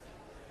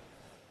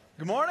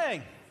Good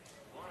morning.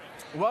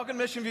 Welcome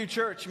to Mission View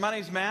Church. My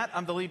name is Matt.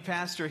 I'm the lead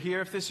pastor here.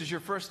 If this is your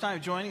first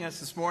time joining us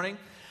this morning,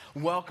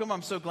 welcome.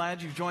 I'm so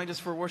glad you've joined us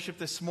for worship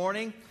this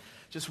morning.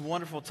 Just a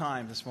wonderful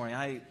time this morning.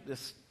 I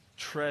just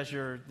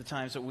treasure the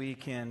times that we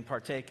can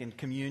partake in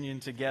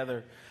communion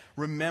together,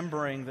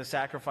 remembering the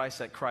sacrifice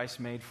that Christ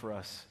made for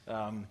us.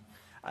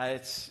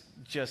 It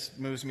just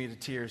moves me to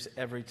tears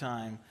every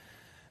time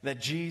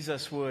that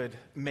Jesus would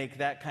make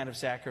that kind of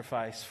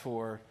sacrifice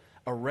for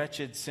a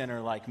wretched sinner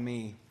like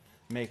me.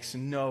 Makes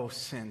no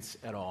sense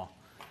at all.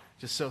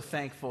 Just so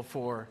thankful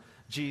for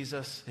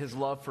Jesus, his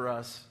love for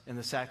us, and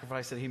the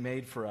sacrifice that he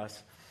made for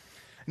us.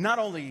 Not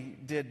only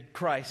did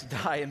Christ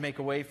die and make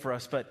a way for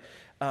us, but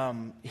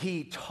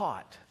he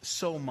taught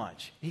so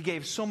much. He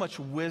gave so much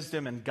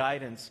wisdom and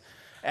guidance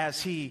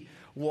as he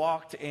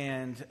walked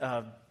and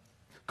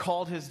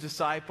called his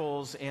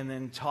disciples and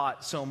then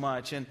taught so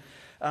much. And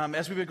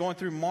as we've been going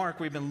through Mark,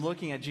 we've been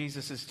looking at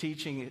Jesus'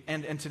 teaching,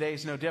 and today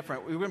is no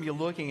different. We're going to be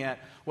looking at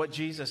what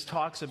Jesus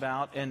talks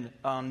about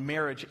on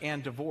marriage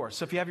and divorce.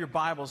 So if you have your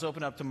Bibles,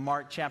 open up to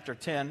Mark chapter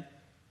 10.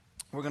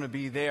 We're going to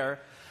be there.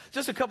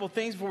 Just a couple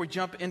things before we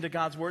jump into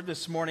God's Word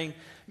this morning.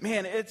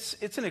 Man,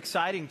 it's an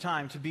exciting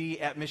time to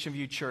be at Mission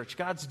View Church.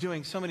 God's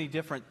doing so many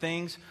different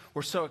things.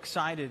 We're so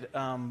excited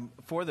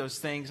for those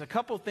things. A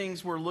couple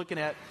things we're looking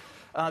at.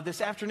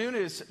 This afternoon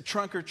is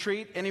trunk or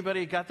treat.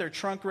 Anybody got their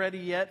trunk ready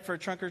yet for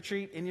trunk or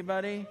treat?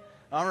 Anybody?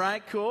 All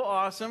right, cool,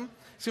 awesome.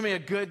 It's going to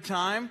be a good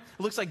time.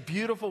 It looks like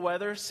beautiful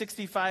weather,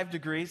 65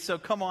 degrees, so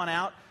come on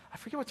out. I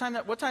forget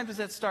what time does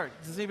that start?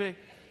 Does anybody?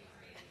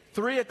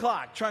 3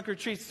 o'clock. Trunk or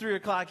treat's 3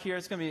 o'clock here.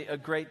 It's going to be a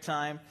great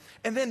time.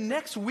 And then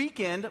next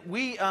weekend,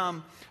 we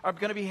are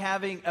going to be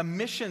having a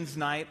missions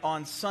night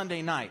on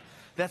Sunday night.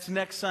 That's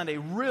next Sunday.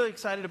 Really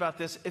excited about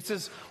this. It's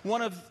just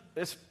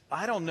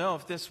I don't know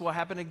if this will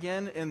happen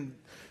again in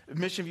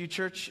Mission View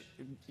Church,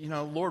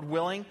 Lord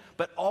willing,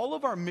 but all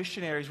of our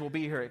missionaries will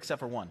be here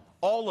except for one.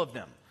 All of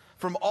them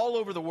from all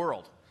over the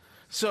world.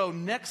 So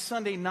next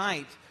Sunday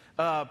night,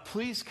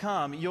 please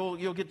come.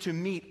 You'll get to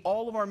meet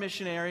all of our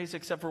missionaries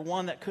except for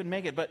one that couldn't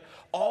make it, but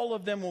all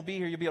of them will be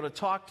here. You'll be able to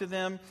talk to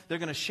them. They're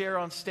going to share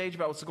on stage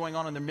about what's going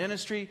on in their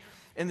ministry.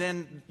 And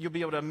then you'll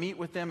be able to meet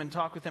with them and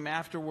talk with them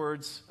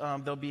afterwards.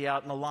 They'll be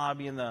out in the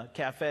lobby in the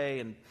cafe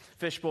and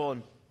fishbowl,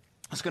 and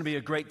it's going to be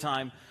a great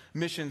time.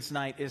 Missions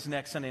night is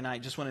next Sunday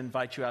night. Just want to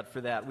invite you out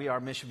for that. We are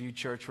Mission View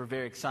Church. We're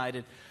very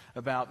excited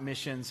about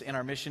missions and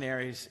our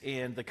missionaries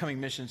and the coming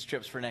missions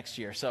trips for next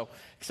year. So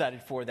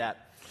excited for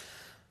that.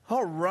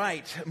 All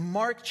right,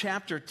 Mark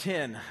chapter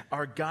 10,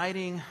 our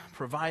guiding,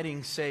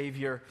 providing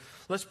Savior.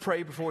 Let's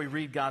pray before we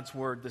read God's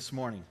Word this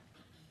morning.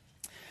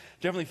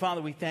 Dear Heavenly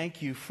Father, we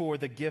thank you for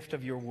the gift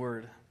of your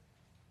Word,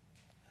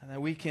 and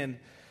that we can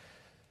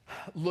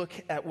look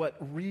at what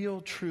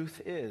real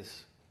truth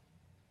is.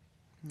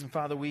 And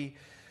Father, we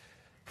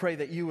pray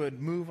that you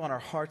would move on our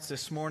hearts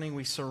this morning.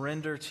 We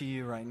surrender to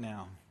you right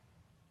now.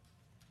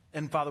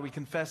 And Father, we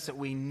confess that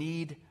we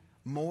need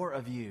more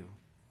of you.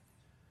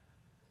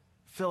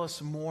 Fill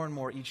us more and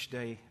more each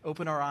day.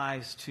 Open our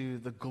eyes to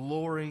the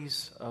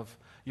glories of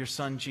your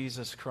Son,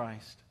 Jesus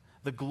Christ.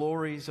 The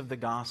glories of the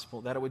gospel,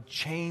 that it would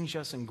change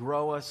us and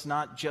grow us,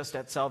 not just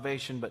at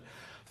salvation, but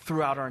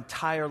throughout our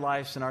entire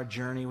lives and our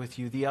journey with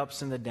you, the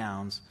ups and the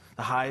downs,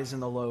 the highs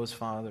and the lows,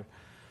 Father.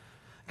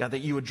 God, that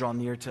you would draw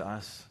near to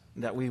us,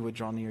 that we would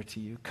draw near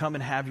to you. Come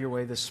and have your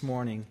way this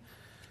morning.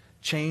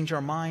 Change our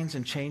minds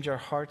and change our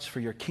hearts for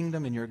your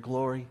kingdom and your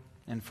glory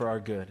and for our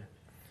good.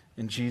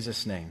 In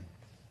Jesus' name,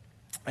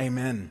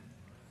 amen.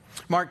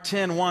 Mark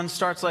 10:1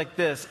 starts like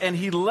this. And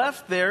he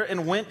left there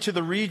and went to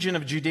the region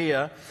of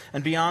Judea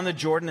and beyond the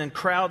Jordan, and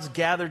crowds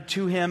gathered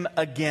to him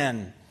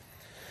again.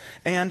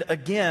 And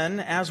again,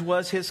 as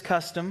was his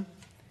custom,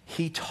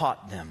 he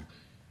taught them.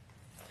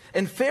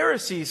 And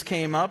Pharisees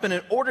came up, and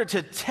in order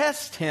to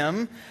test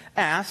him,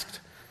 asked,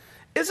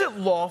 "Is it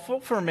lawful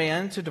for a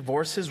man to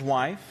divorce his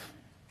wife?"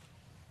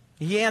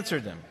 He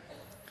answered them,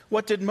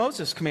 "What did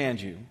Moses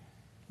command you?"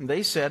 And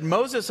they said,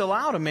 "Moses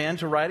allowed a man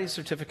to write a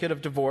certificate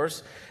of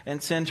divorce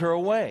and send her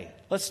away."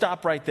 Let's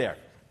stop right there.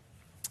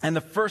 And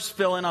the first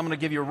fill-in I'm going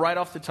to give you right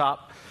off the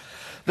top.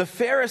 The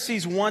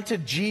Pharisees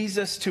wanted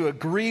Jesus to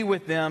agree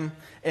with them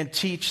and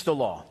teach the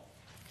law.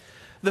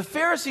 The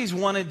Pharisees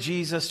wanted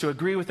Jesus to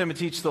agree with them and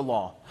teach the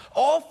law.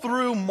 All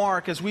through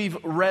Mark, as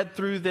we've read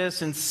through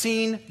this and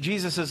seen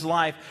Jesus'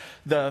 life,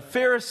 the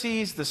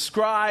Pharisees, the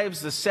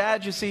scribes, the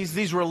Sadducees,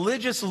 these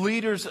religious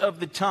leaders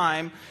of the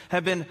time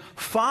have been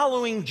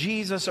following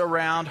Jesus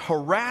around,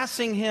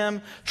 harassing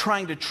him,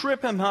 trying to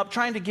trip him up,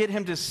 trying to get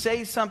him to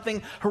say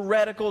something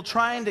heretical,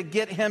 trying to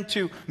get him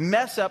to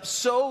mess up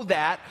so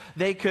that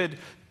they could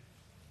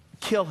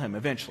kill him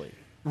eventually.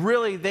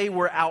 Really, they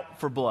were out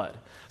for blood.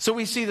 So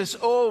we see this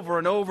over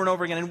and over and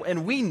over again.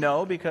 And we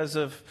know, because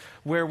of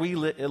where we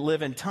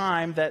live in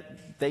time,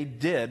 that they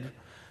did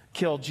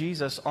kill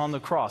Jesus on the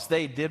cross.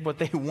 They did what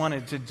they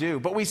wanted to do.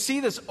 But we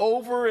see this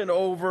over and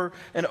over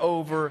and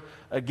over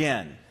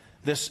again.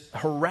 this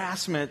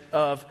harassment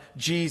of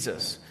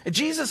Jesus. And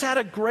Jesus had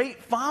a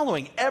great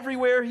following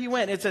everywhere he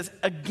went. It says,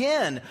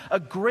 again, a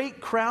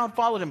great crowd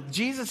followed him.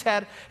 Jesus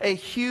had a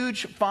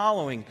huge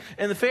following.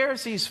 And the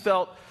Pharisees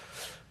felt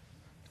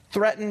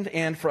threatened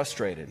and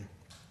frustrated.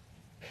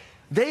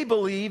 They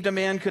believed a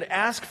man could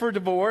ask for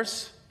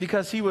divorce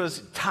because he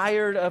was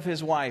tired of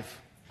his wife.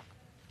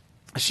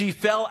 She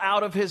fell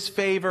out of his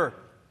favor.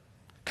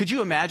 Could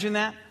you imagine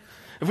that?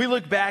 If we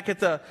look back at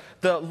the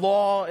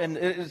law, and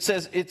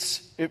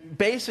it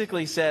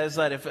basically says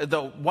that if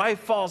the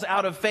wife falls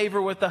out of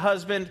favor with the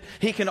husband,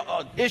 he can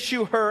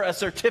issue her a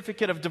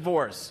certificate of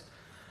divorce.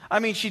 I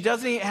mean, she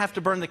doesn't even have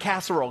to burn the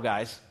casserole,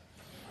 guys.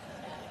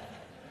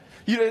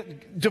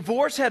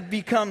 Divorce had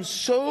become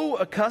so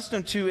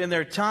accustomed to in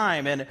their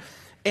time, and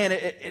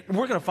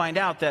we're going to find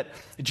out that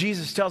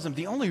Jesus tells them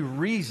the only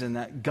reason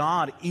that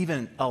God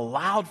even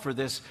allowed for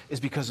this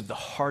is because of the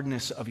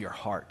hardness of your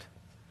heart.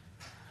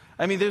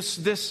 I mean,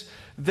 this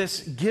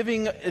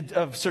giving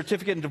of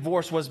certificate of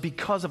divorce was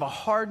because of a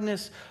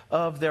hardness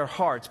of their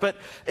hearts. But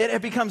it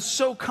had become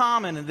so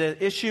common in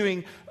the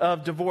issuing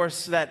of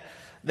divorce that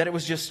it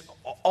was just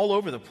all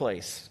over the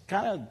place.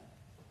 Kind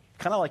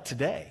of like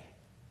today.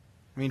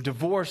 I mean,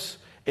 divorce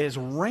is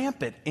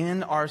rampant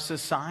in our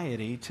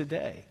society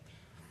today.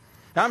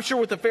 Now, I'm sure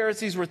what the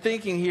Pharisees were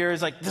thinking here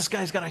is like, this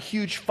guy's got a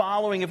huge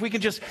following. If we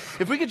could just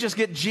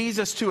get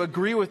Jesus to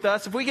agree with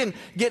us, if we can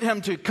get him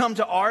to come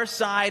to our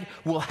side,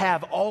 we'll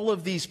have all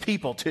of these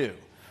people too,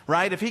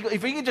 right? If we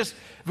can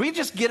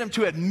just get him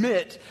to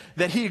admit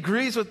that he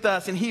agrees with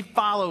us and he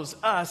follows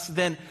us,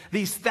 then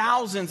these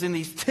thousands and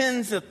these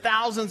tens of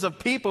thousands of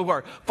people who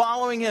are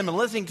following him and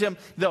listening to him,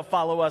 they'll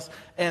follow us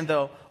and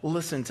they'll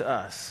listen to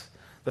us.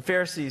 The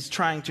Pharisees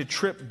trying to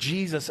trip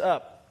Jesus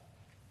up.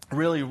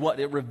 Really, what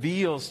it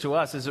reveals to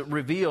us is it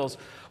reveals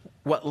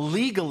what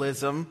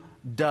legalism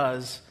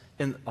does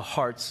in the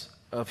hearts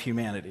of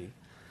humanity.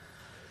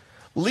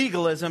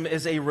 Legalism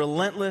is a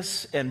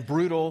relentless and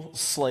brutal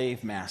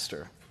slave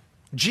master.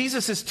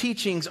 Jesus'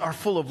 teachings are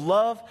full of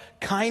love,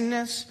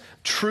 kindness,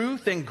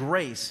 truth, and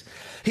grace.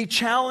 He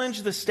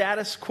challenged the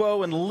status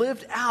quo and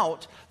lived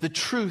out the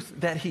truth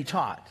that he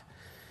taught.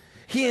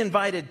 He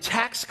invited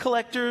tax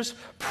collectors,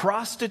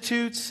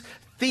 prostitutes,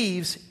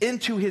 thieves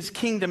into his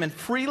kingdom and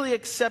freely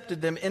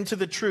accepted them into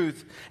the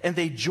truth, and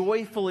they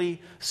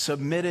joyfully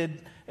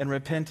submitted and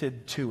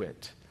repented to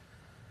it.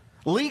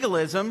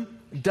 Legalism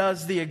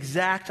does the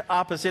exact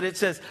opposite. It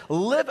says,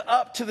 live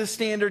up to the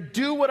standard,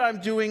 do what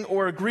I'm doing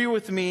or agree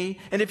with me,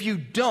 and if you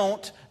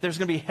don't, there's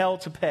going to be hell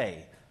to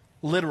pay.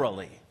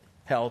 Literally,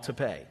 hell to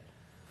pay.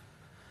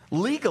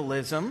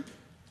 Legalism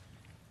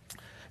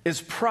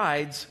is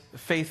pride's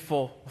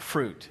faithful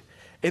fruit.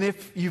 And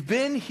if you've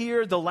been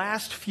here the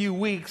last few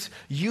weeks,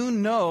 you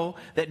know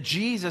that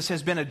Jesus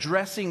has been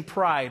addressing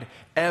pride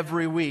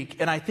every week.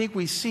 And I think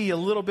we see a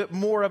little bit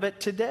more of it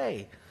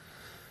today.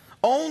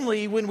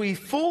 Only when we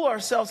fool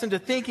ourselves into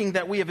thinking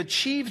that we have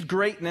achieved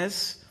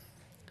greatness,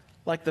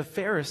 like the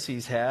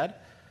Pharisees had,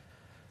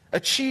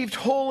 achieved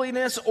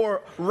holiness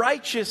or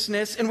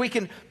righteousness, and we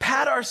can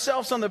pat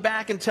ourselves on the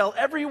back and tell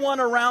everyone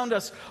around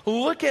us,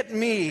 look at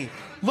me,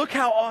 look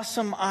how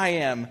awesome I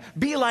am,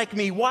 be like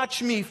me,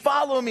 watch me,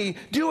 follow me,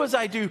 do as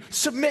I do,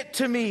 submit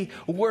to me,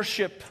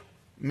 worship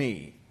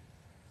me.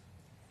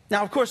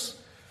 Now, of course,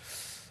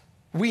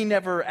 we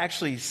never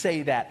actually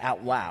say that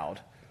out loud.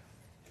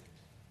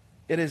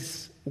 It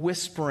is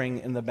whispering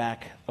in the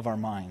back of our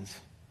minds.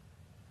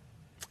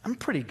 I'm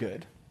pretty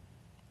good.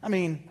 I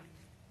mean,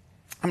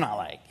 I'm not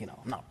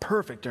I'm not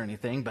perfect or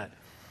anything, but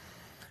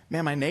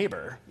man, my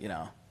neighbor,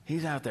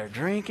 he's out there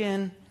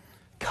drinking,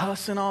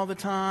 cussing all the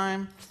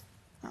time.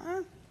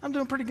 I'm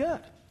doing pretty good.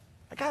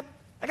 I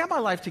got my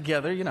life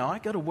together, I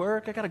go to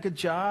work, I got a good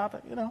job,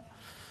 I'm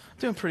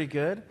doing pretty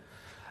good.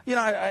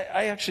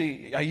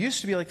 I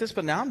used to be like this,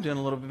 but now I'm doing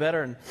a little bit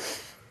better, and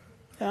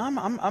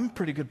I'm a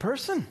pretty good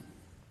person.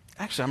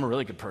 Actually, I'm a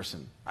really good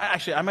person.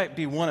 I might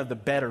be one of the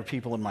better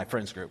people in my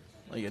friends group.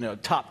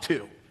 Top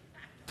two.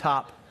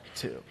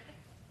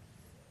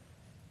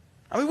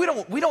 I mean,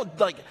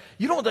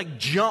 you don't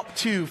jump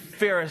to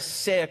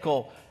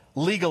Pharisaical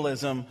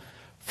legalism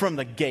from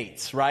the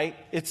gates, right?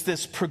 It's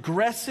this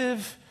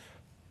progressive,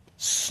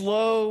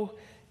 slow,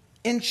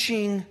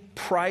 inching,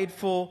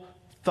 prideful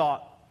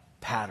thought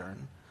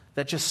pattern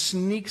that just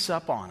sneaks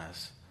up on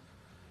us.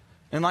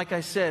 And like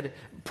I said,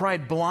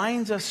 pride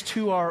blinds us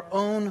to our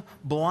own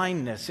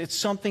blindness. It's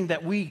something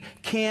that we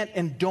can't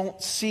and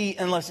don't see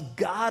unless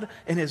God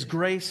in His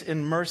grace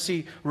and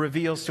mercy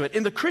reveals to it.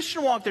 In the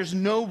Christian walk, there's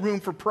no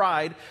room for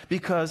pride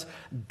because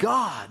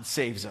God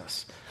saves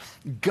us.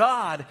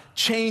 God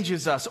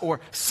changes us or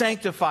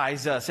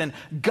sanctifies us, and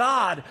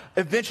God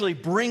eventually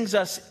brings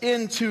us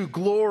into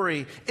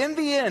glory. In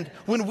the end,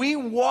 when we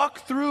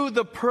walk through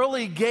the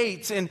pearly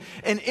gates and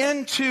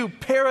into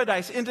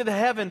paradise, into the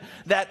heaven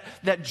that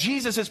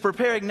Jesus is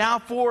preparing now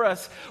for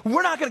us,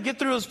 we're not going to get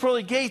through those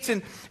pearly gates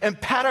and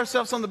pat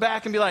ourselves on the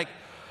back and be like,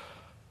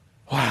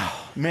 wow,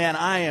 man,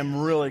 I am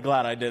really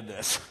glad I did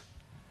this.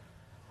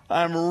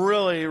 I'm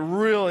really,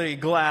 really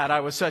glad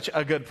I was such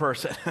a good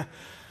person.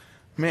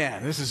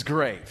 man, this is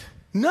great.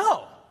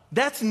 No,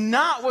 that's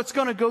not what's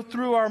going to go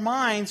through our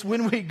minds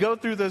when we go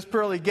through those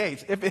pearly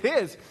gates. If it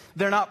is,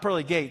 they're not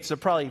pearly gates. They're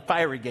probably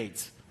fiery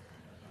gates.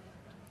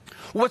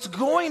 What's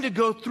going to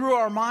go through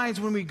our minds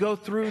when we go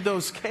through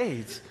those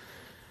gates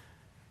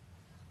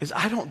is,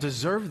 I don't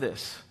deserve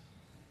this.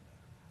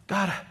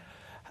 God,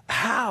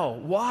 how?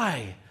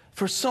 Why?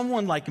 For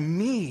someone like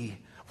me,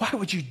 why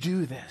would you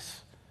do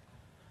this?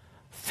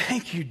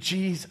 Thank you,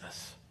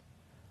 Jesus.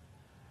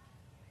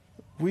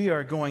 We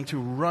are going to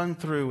run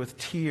through with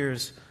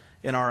tears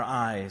in our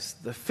eyes.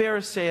 The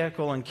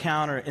Pharisaical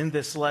encounter in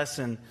this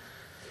lesson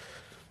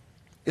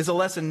is a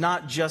lesson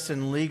not just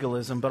in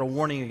legalism, but a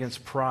warning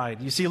against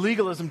pride. You see,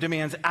 legalism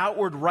demands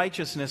outward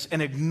righteousness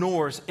and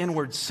ignores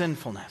inward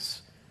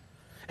sinfulness.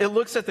 It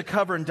looks at the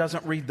cover and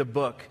doesn't read the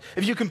book.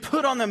 If you can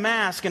put on the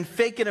mask and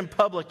fake it in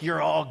public,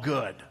 you're all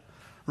good,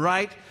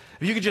 right?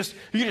 If you could just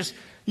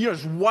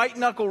white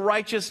knuckle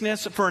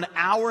righteousness for an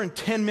hour and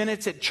 10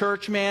 minutes at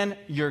church, man,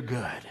 you're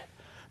good.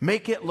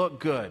 Make it look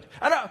good.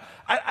 I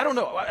don't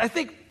know. I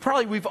think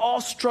probably we've all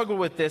struggled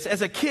with this.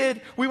 As a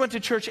kid, we went to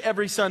church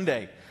every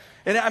Sunday.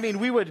 And I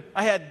mean,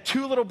 I had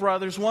two little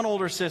brothers, one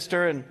older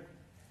sister, and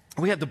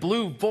we had the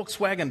blue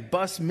Volkswagen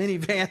bus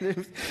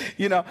minivan,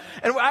 you know.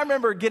 And I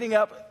remember getting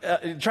up,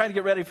 trying to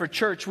get ready for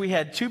church. We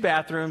had two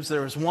bathrooms.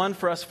 There was one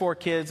for us 4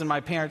 kids, and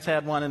my parents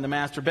had one in the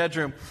master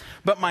bedroom.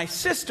 But my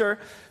sister,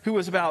 who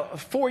was about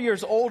 4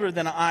 years older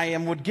than I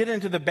am, would get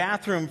into the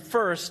bathroom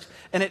first,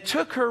 and it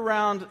took her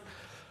around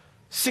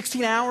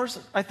 16 hours,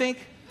 I think,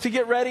 to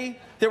get ready.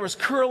 There was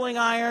curling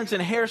irons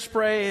and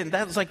hairspray, and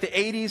that was like the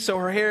 80s, so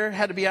her hair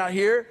had to be out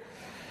here.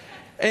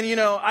 And, you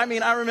know, I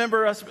mean, I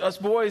remember us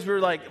boys, we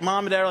were like,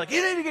 mom and dad were like,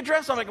 you need to get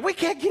dressed. I'm like, we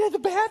can't get in the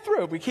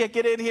bathroom. We can't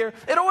get in here.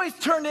 It always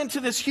turned into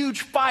this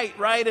huge fight,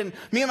 right? And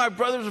me and my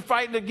brothers are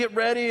fighting to get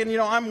ready. And, you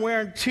know, I'm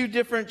wearing 2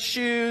 different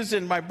shoes,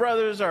 and my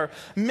brothers are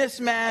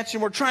mismatched,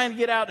 and we're trying to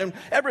get out, and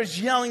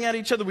everybody's yelling at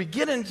each other. We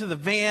get into the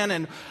van,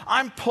 and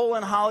I'm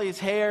pulling Holly's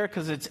hair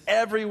because it's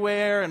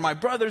everywhere, and my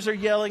brothers are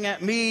yelling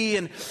at me,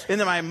 and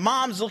then my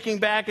mom's looking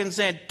back and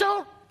saying,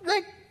 don't,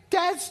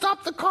 Dad,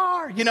 stop the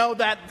car. You know,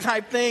 that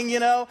type thing, you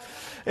know.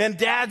 And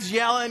Dad's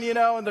yelling, you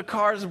know, and the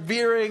car's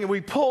veering, and we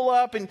pull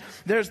up, and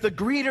there's the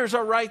greeters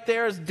are right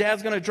there as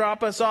Dad's going to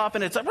drop us off,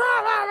 and it's like, rah,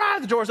 rah, rah,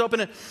 the door's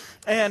open,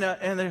 and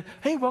they're,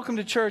 hey, welcome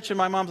to church. And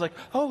my mom's like,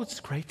 oh,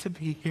 it's great to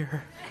be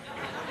here.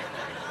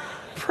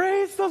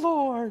 Praise the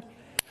Lord.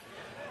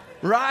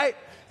 Right?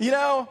 You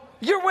know,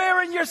 you're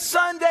wearing your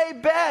Sunday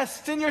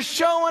best, and you're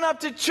showing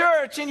up to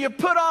church, and you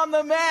put on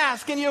the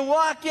mask, and you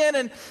walk in,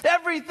 and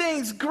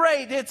everything's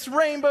great. It's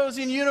rainbows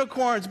and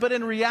unicorns, but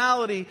in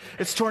reality,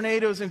 it's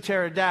tornadoes and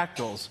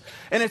pterodactyls.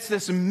 And it's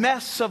this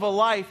mess of a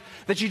life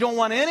that you don't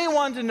want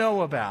anyone to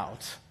know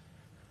about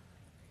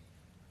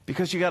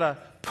because you got to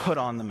put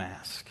on the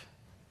mask.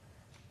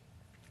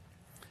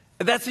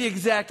 That's the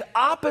exact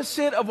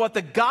opposite of what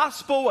the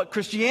gospel, what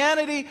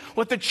Christianity,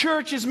 what the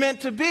church is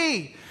meant to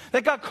be.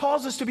 That God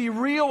calls us to be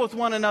real with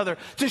one another,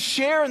 to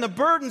share in the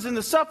burdens and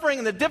the suffering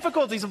and the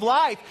difficulties of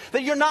life,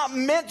 that you're not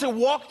meant to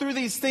walk through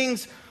these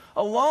things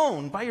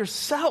alone, by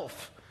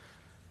yourself,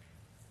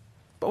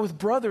 but with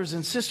brothers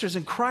and sisters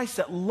in Christ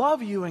that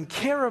love you and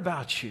care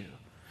about you,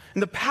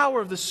 and the power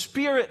of the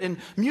Spirit and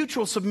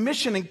mutual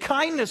submission and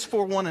kindness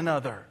for one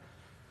another.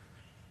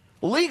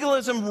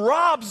 Legalism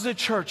robs the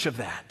church of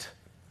that.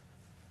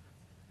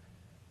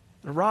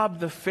 It robbed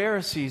the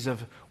Pharisees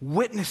of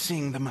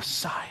witnessing the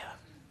Messiah.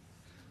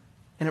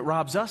 And it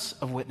robs us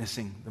of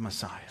witnessing the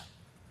Messiah.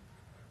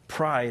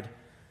 Pride,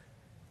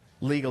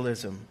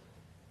 legalism,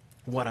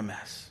 what a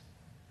mess.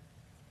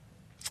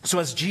 So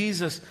as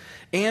Jesus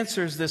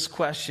answers this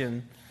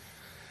question,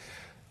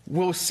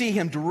 we'll see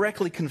him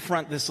directly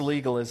confront this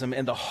legalism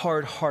and the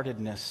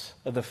hard-heartedness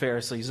of the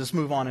Pharisees. Let's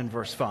move on in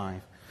verse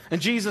 5. And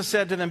Jesus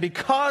said to them,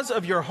 because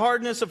of your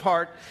hardness of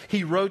heart,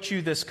 he wrote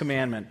you this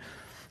commandment.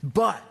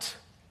 But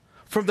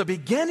from the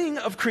beginning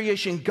of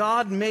creation,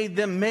 God made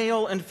them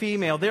male and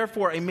female.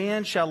 Therefore, a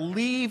man shall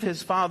leave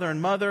his father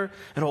and mother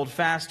and hold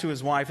fast to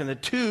his wife, and the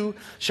two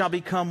shall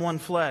become one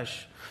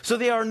flesh. So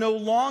they are no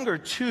longer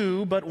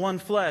two, but one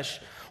flesh.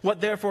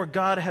 What therefore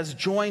God has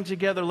joined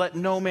together, let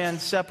no man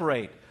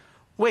separate.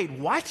 Wait,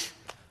 what?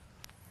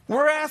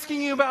 We're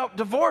asking you about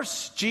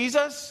divorce,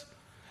 Jesus.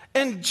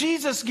 And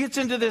Jesus gets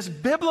into this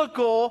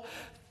biblical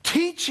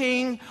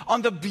teaching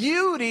on the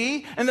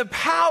beauty and the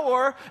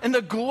power and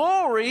the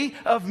glory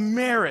of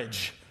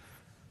marriage.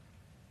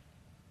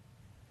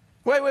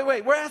 Wait.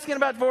 We're asking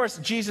about divorce.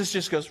 Jesus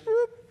just goes,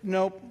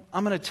 nope.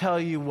 I'm going to tell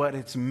you what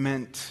it's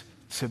meant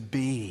to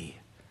be.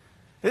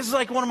 This is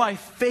like one of my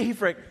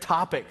favorite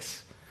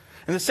topics.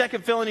 And the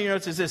second fill in your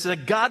notes is this,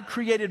 that God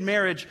created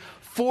marriage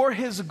for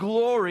his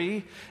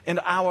glory and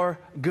our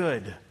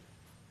good.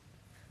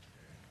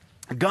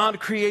 God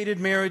created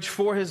marriage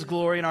for his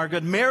glory and our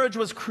good. Marriage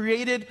was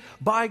created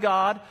by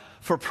God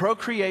for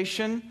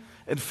procreation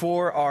and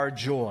for our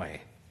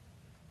joy.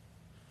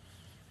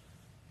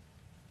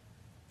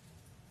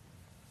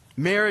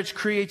 Marriage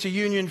creates a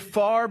union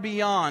far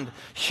beyond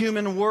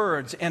human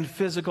words and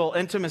physical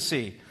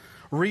intimacy.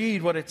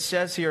 read what it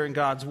says here in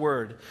God's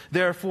word.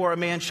 Therefore, a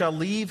man shall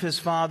leave his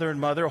father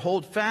and mother,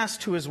 hold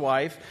fast to his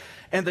wife,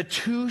 and the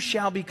two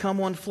shall become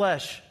one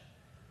flesh.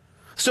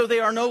 So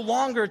they are no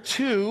longer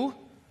two,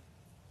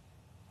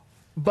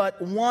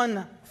 but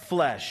one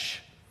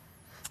flesh.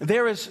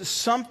 There is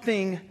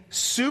something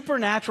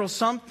supernatural,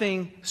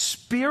 something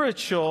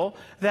spiritual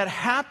that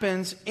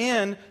happens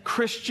in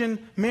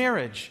Christian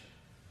marriage.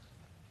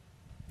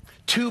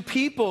 Two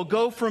people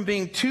go from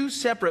being two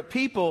separate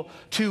people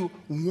to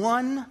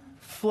one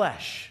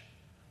flesh.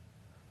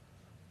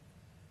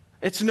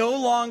 It's no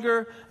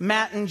longer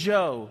Matt and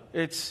Joe.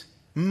 It's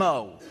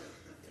Mo.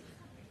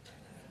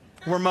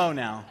 We're Mo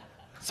now.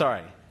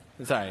 Sorry.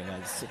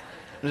 Guys.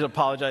 Just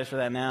apologize for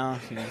that now.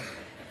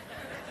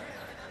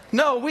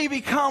 No, we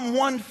become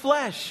one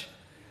flesh.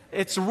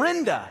 It's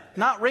Rinda,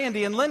 not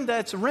Randy and Linda.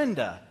 It's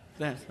Rinda.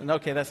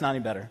 Okay, that's not any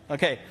better.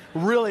 Okay,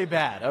 really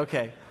bad.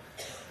 Okay.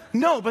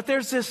 No, but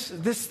there's this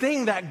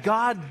thing that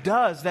God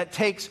does that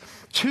takes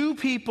two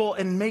people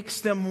and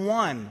makes them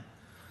one.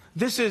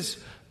 This is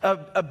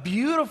a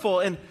beautiful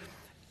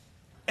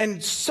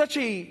and such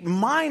a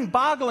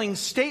mind-boggling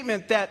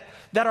statement that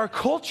our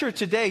culture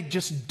today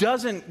just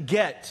doesn't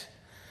get.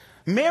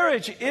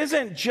 Marriage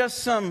isn't just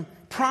some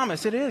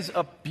promise. It is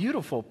a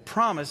beautiful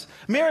promise.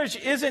 Marriage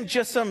isn't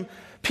just some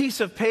piece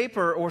of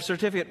paper or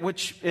certificate,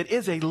 which it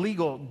is a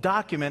legal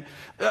document.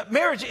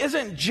 Marriage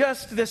isn't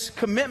just this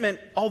commitment,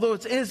 although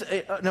it is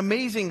an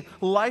amazing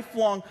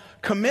lifelong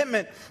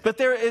commitment, but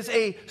there is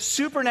a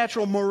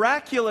supernatural,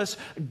 miraculous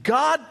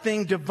God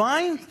thing,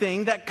 divine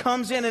thing that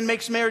comes in and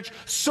makes marriage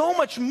so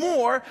much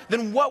more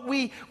than what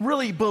we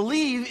really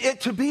believe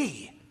it to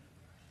be.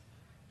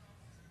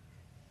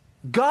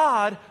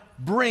 God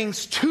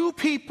brings two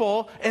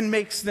people and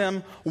makes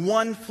them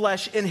one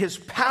flesh in his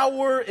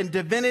power and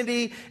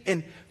divinity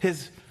and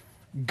his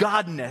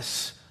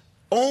godness.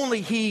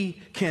 Only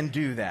he can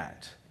do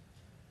that.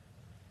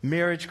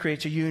 Marriage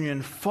creates a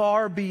union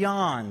far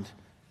beyond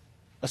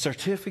a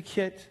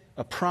certificate,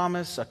 a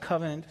promise, a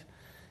covenant.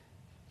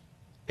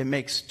 It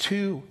makes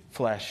two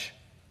flesh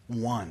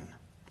one.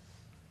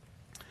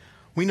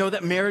 We know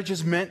that marriage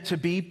is meant to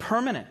be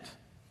permanent.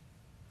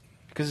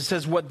 Because it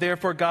says, what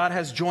therefore God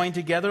has joined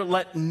together,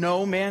 let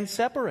no man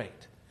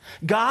separate.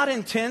 God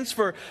intends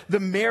for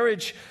the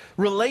marriage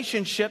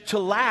relationship to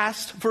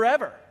last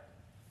forever.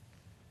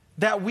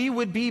 That we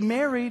would be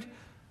married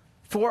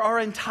for our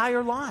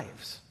entire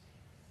lives.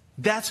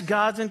 That's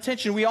God's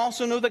intention. We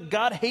also know that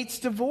God hates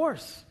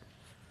divorce.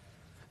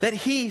 That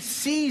he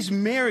sees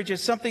marriage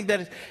as something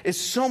that is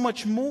so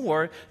much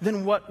more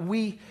than what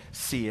we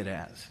see it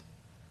as.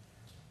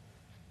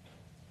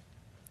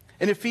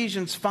 In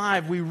Ephesians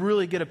 5, we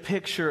really get a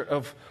picture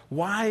of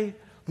why,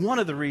 one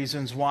of the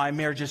reasons why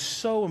marriage is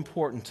so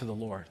important to the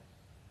Lord.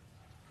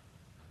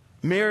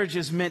 Marriage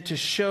is meant to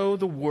show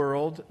the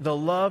world the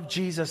love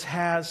Jesus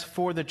has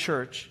for the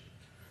church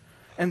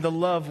and the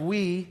love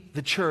we,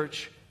 the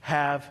church,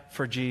 have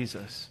for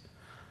Jesus.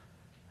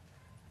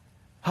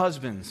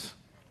 Husbands,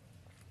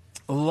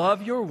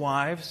 love your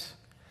wives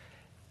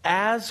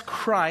as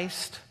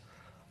Christ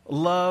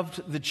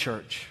loved the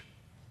church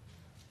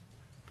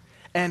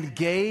and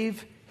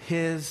gave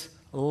his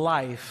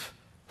life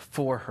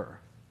for her.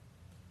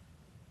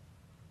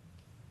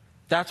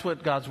 That's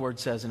what God's word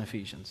says in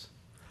Ephesians.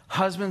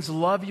 Husbands,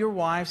 love your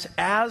wives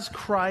as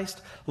Christ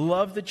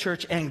loved the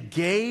church and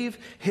gave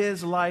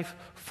his life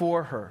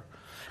for her.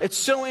 It's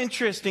so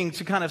interesting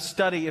to kind of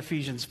study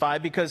Ephesians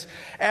 5 because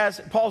as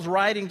Paul's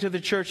writing to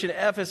the church in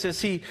Ephesus,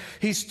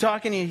 he's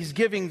talking and he's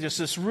giving just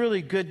this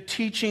really good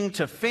teaching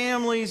to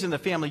families and the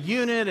family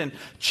unit and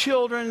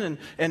children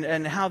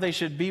and how they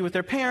should be with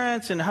their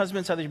parents, and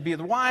husbands how they should be with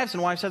their wives,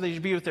 and wives how they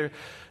should be with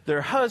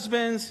their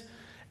husbands.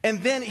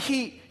 And then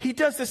he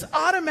does this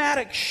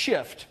automatic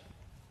shift.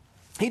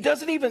 He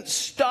doesn't even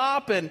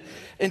stop and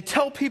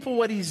tell people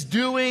what he's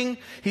doing.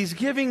 He's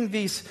giving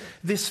this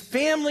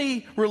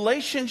family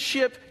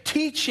relationship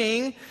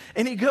teaching,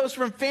 and he goes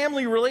from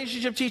family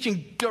relationship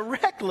teaching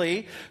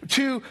directly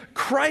to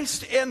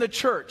Christ and the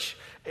church.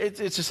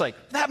 It's just like,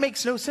 that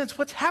makes no sense.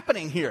 What's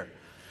happening here?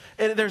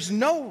 And there's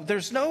no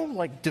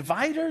like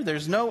divider.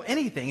 There's no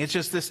anything. It's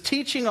just this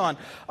teaching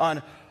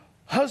on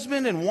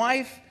husband and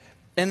wife,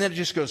 and then it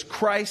just goes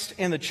Christ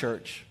and the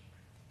church.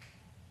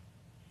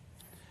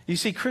 You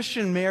see,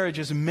 Christian marriage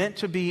is meant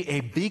to be a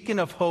beacon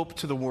of hope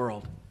to the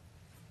world.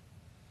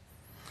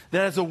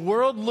 That as the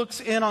world looks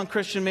in on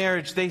Christian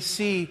marriage, they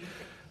see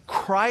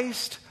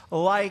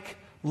Christ-like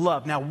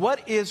love. Now,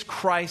 what is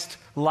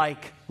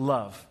Christ-like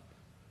love?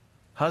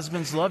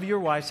 Husbands, love your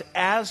wives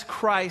as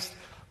Christ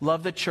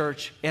loved the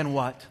church and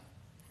what?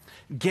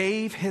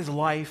 Gave his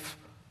life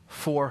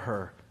for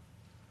her.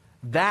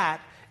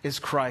 That is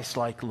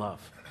Christ-like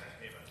love.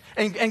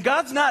 And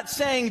God's not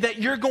saying that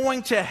you're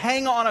going to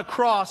hang on a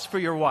cross for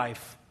your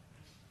wife.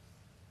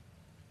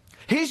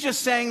 He's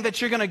just saying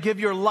that you're going to give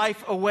your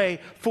life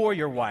away for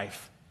your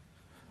wife.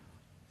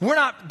 We're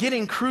not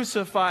getting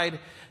crucified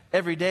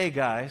every day,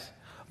 guys.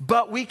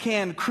 But we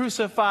can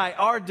crucify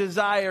our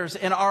desires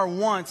and our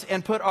wants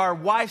and put our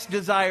wife's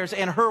desires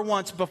and her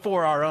wants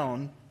before our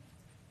own.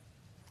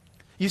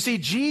 You see,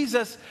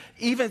 Jesus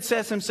even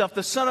says himself,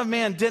 the Son of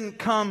Man didn't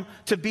come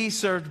to be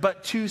served,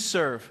 but to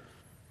serve.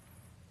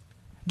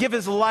 Give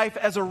his life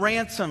as a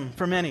ransom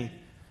for many.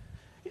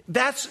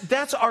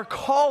 That's our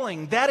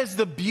calling. That is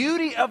the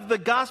beauty of the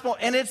gospel,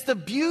 and it's the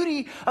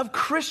beauty of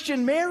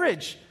Christian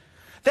marriage.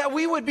 That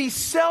we would be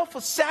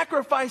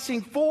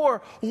self-sacrificing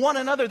for one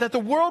another. That the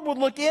world would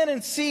look in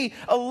and see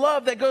a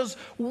love that goes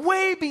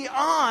way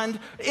beyond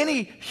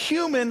any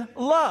human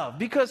love.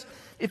 Because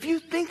if you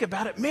think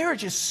about it,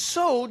 marriage is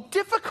so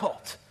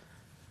difficult.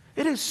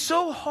 It is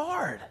so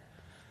hard.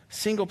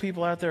 Single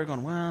people out there are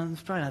going, well,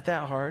 it's probably not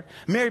that hard.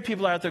 Married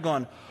people are out there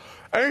going,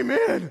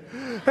 amen,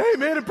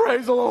 amen, and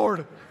praise the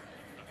Lord.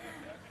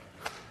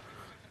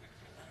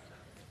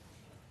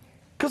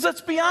 Because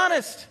let's be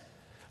honest,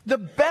 the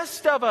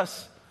best of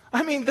us,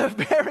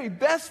 the very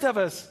best of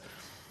us,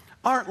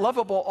 aren't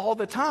lovable all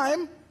the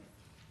time,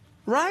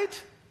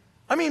 right?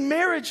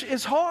 Marriage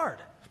is hard.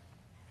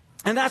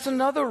 And that's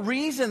another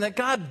reason that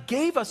God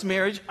gave us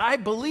marriage, I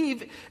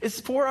believe, is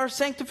for our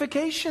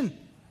sanctification.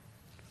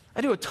 I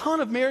do a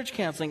ton of marriage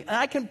counseling, and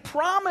I can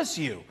promise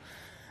you,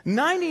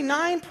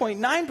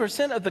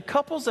 99.9% of the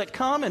couples that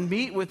come and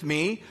meet with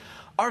me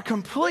are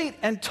complete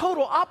and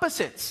total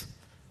opposites.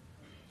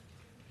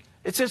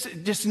 It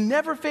just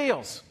never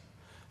fails.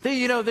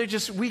 They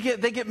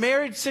get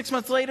married 6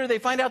 months later, they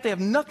find out they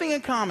have nothing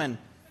in common.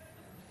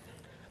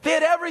 They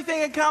had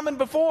everything in common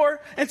before,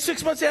 and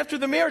 6 months after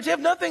the marriage, they have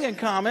nothing in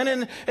common,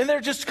 and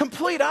they're just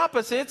complete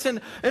opposites,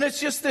 and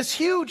it's just this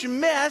huge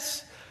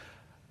mess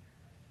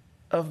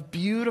of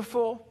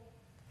beautiful,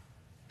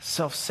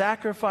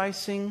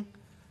 self-sacrificing,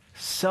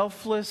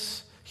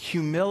 selfless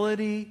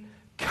humility,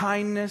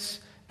 kindness,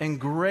 and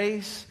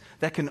grace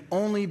that can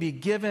only be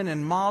given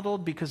and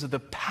modeled because of the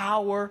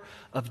power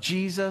of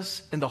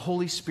Jesus and the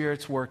Holy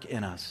Spirit's work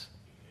in us.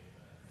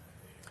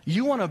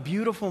 You want a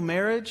beautiful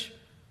marriage?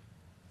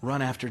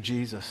 Run after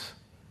Jesus.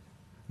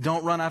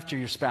 Don't run after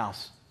your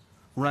spouse.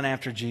 Run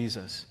after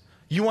Jesus.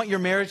 You want your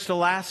marriage to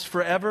last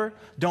forever?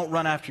 Don't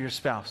run after your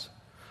spouse.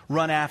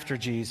 Run after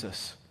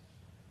Jesus.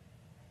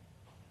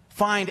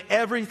 Find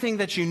everything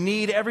that you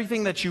need,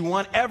 everything that you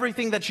want,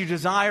 everything that you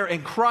desire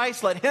in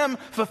Christ. Let Him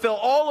fulfill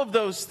all of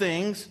those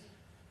things.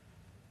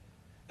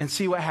 And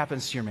see what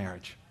happens to your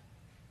marriage.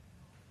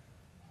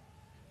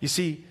 You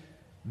see,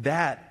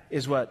 that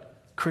is what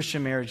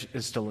Christian marriage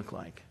is to look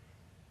like.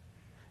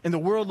 And the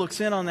world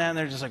looks in on that and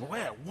they're just like,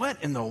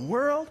 what in the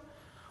world?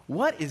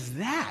 What is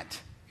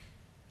that?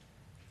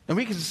 And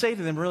we can say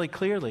to them really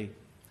clearly,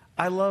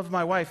 I love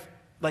my wife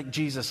like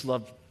Jesus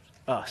loved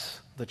us,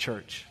 the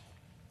church.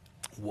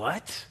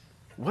 What?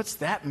 What's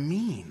that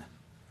mean?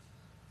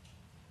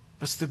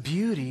 It's the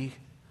beauty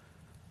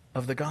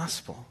of the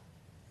gospel.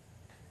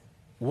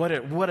 What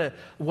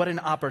an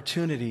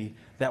opportunity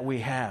that we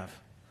have.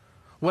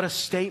 What a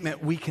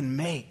statement we can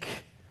make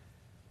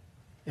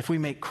if we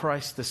make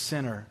Christ the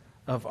center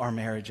of our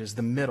marriages,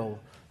 the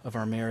middle of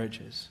our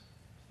marriages.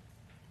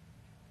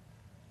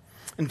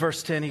 In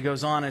verse 10, he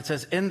goes on, it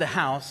says, in the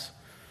house,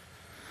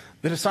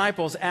 the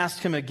disciples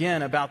asked him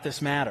again about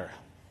this matter.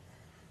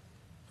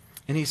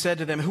 And he said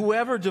to them,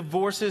 whoever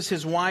divorces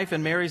his wife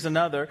and marries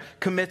another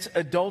commits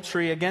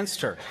adultery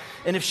against her.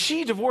 And if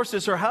she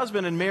divorces her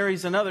husband and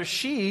marries another,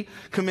 she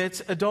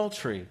commits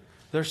adultery.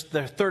 The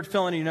third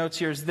felony notes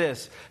here is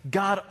this.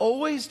 God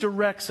always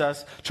directs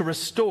us to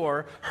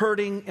restore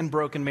hurting and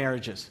broken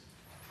marriages.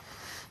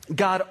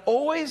 God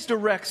always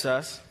directs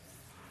us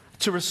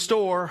to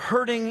restore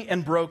hurting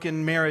and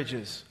broken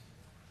marriages.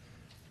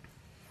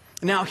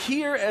 Now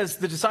here, as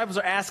the disciples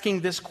are asking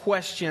this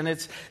question,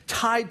 it's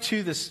tied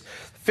to this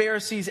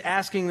Pharisees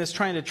asking this,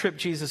 trying to trip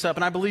Jesus up.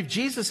 And I believe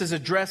Jesus is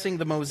addressing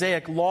the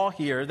Mosaic law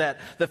here that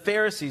the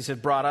Pharisees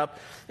had brought up.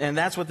 And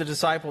that's what the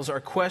disciples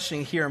are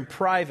questioning here in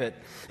private.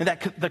 And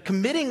that the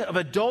committing of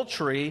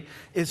adultery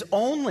is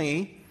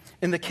only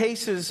in the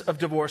cases of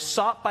divorce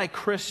sought by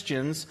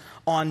Christians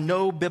on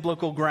no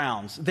biblical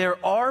grounds.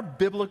 There are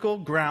biblical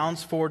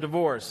grounds for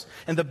divorce.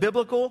 And the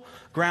biblical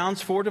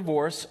grounds for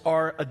divorce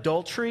are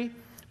adultery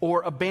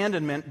or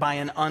abandonment by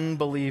an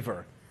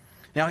unbeliever.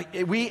 Now,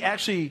 we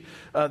actually,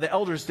 the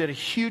elders did a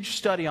huge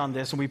study on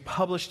this, and we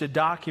published a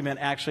document,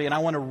 actually, and I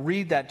want to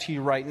read that to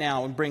you right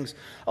now. It brings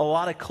a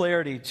lot of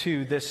clarity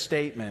to this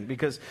statement,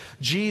 because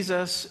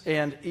Jesus,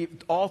 and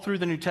all through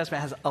the New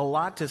Testament, has a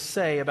lot to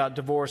say about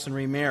divorce and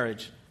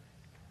remarriage.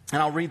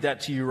 And I'll read that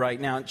to you right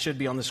now. It should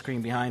be on the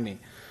screen behind me.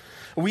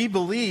 We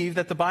believe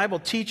that the Bible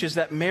teaches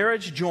that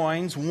marriage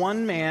joins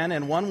one man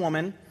and one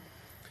woman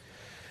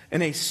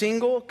in a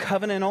single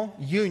covenantal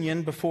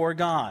union before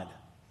God.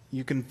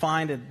 You can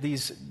find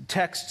these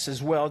texts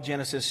as well,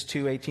 Genesis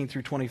 2:18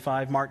 through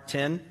 25, Mark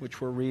 10,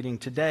 which we're reading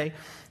today,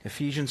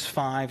 Ephesians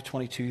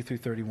 5:22 through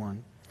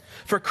 31.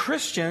 For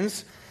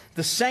Christians,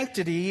 the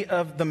sanctity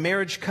of the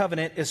marriage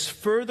covenant is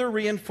further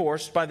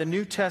reinforced by the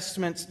New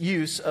Testament's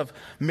use of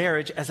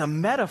marriage as a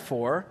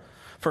metaphor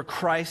for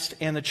Christ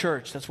and the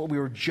church. That's what we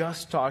were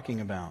just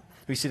talking about.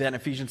 We see that in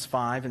Ephesians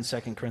 5 and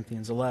 2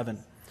 Corinthians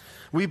 11.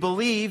 We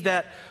believe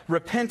that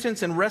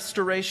repentance and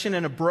restoration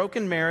in a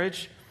broken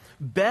marriage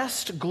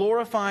best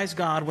glorifies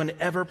God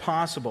whenever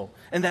possible,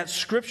 and that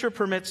Scripture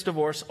permits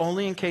divorce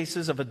only in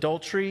cases of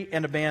adultery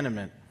and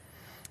abandonment.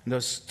 And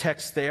those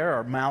texts there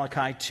are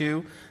Malachi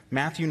 2,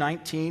 Matthew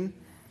 19,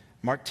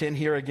 Mark 10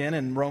 here again,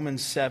 and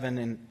Romans 7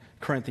 and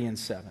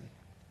Corinthians 7.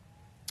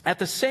 At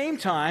the same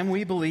time,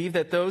 we believe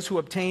that those who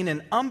obtain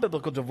an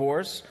unbiblical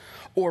divorce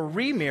or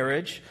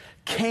remarriage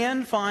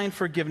can find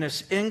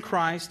forgiveness in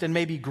Christ and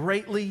may be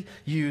greatly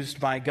used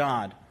by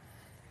God.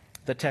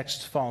 The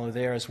texts follow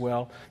there as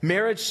well.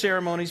 Marriage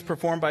ceremonies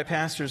performed by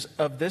pastors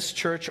of this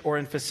church or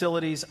in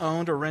facilities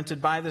owned or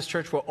rented by this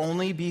church will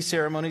only be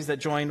ceremonies that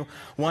join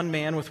one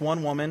man with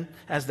one woman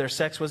as their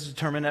sex was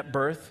determined at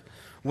birth.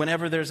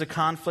 Whenever there's a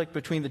conflict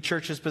between the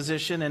church's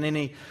position and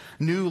any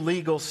new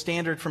legal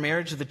standard for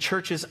marriage, the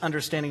church's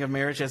understanding of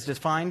marriage as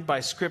defined by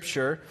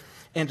Scripture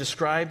and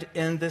described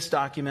in this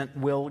document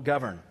will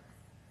govern.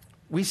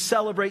 We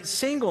celebrate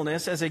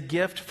singleness as a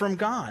gift from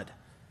God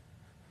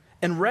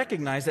and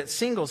recognize that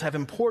singles have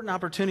important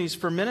opportunities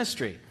for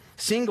ministry.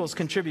 Singles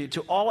contribute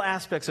to all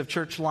aspects of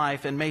church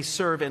life and may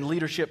serve in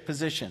leadership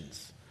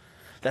positions.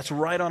 That's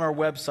right on our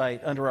website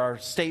under our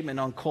statement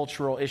on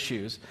cultural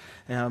issues.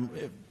 I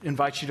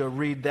invite you to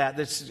read that.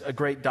 This is a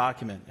great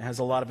document. It has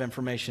a lot of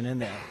information in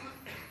there.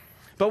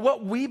 But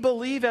what we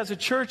believe as a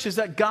church is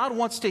that God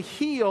wants to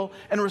heal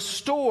and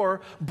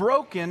restore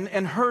broken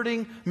and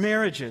hurting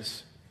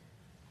marriages.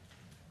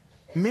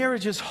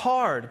 Marriage is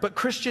hard, but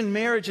Christian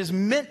marriage is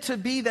meant to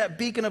be that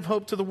beacon of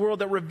hope to the world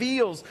that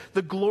reveals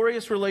the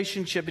glorious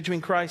relationship between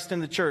Christ and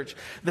the church,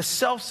 the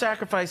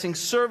self-sacrificing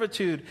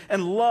servitude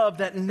and love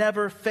that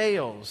never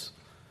fails.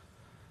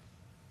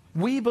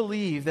 We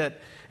believe that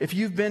if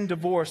you've been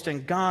divorced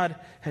and God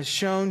has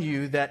shown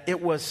you that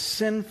it was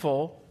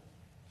sinful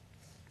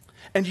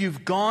and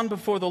you've gone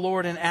before the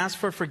Lord and asked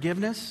for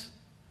forgiveness,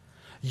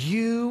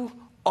 you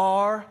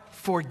are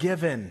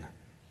forgiven.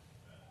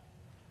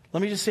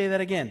 Let me just say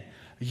that again.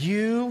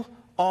 You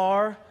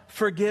are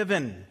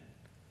forgiven.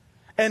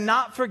 And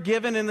not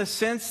forgiven in the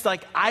sense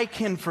like I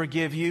can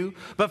forgive you,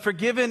 but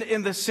forgiven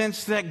in the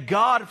sense that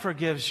God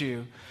forgives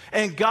you.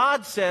 And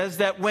God says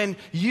that when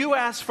you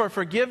ask for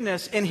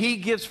forgiveness and He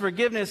gives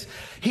forgiveness,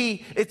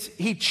 He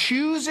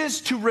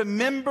chooses to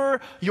remember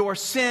your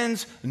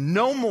sins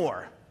no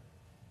more.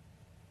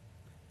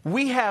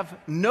 We have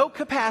no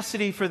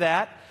capacity for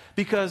that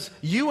because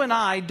you and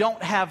I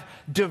don't have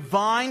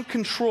divine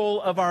control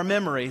of our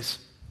memories.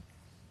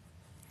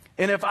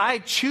 And if I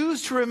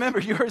choose to remember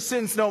your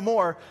sins no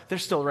more, they're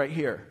still right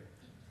here.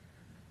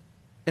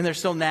 And they're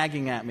still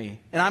nagging at me.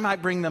 And I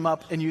might bring them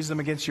up and use them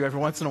against you every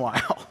once in a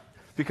while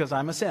because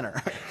I'm a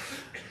sinner.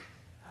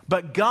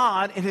 But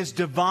God, in His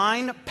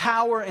divine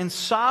power and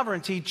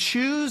sovereignty,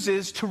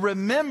 chooses to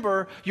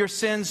remember your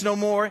sins no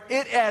more.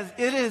 It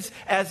is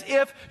as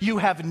if you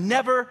have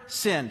never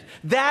sinned.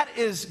 That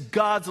is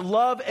God's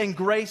love and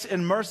grace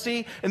and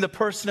mercy in the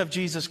person of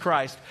Jesus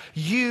Christ.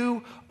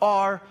 You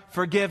are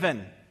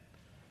forgiven.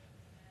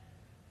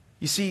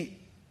 You see,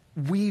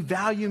 we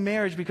value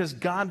marriage because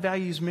God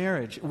values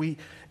marriage. And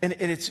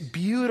it's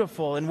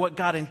beautiful, and what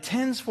God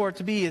intends for it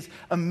to be is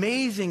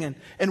amazing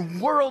and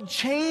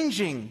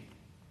world-changing.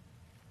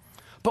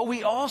 But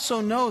we also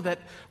know that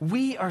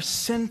we are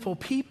sinful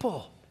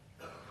people,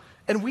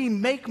 and we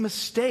make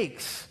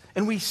mistakes,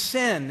 and we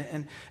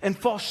sin and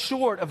fall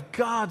short of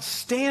God's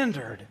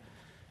standard.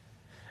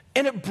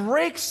 And it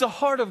breaks the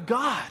heart of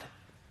God,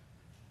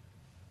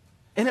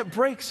 and it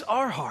breaks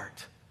our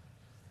heart.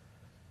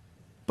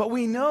 But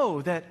we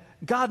know that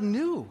God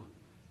knew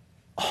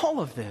all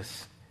of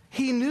this.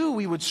 He knew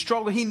we would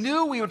struggle. He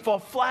knew we would fall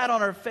flat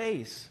on our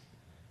face.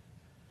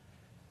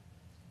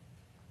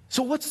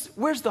 So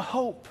where's the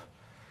hope?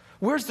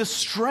 Where's the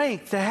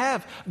strength to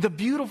have the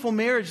beautiful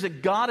marriage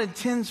that God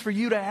intends for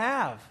you to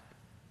have?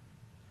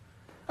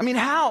 I mean,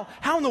 how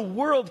in the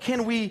world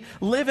can we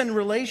live in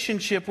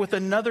relationship with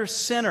another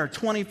sinner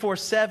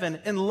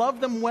 24/7 and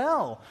love them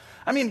well?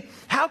 I mean,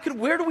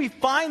 where do we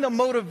find the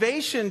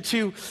motivation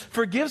to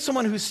forgive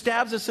someone who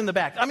stabs us in the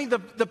back? I mean, the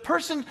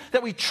person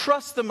that we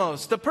trust the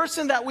most, the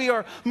person that we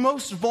are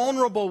most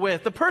vulnerable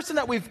with, the person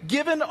that we've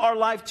given our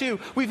life to,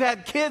 we've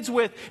had kids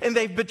with, and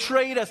they've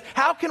betrayed us.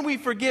 How can we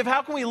forgive?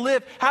 How can we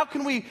live? How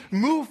can we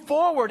move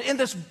forward in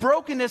this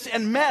brokenness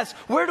and mess?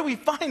 Where do we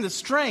find the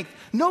strength?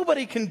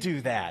 Nobody can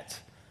do that.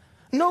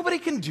 Nobody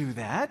can do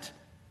that.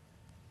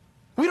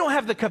 We don't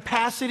have the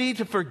capacity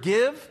to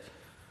forgive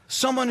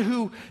someone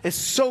who is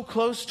so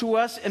close to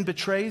us and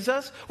betrays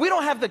us. We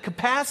don't have the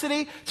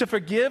capacity to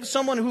forgive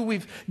someone who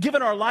we've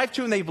given our life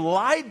to and they've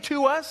lied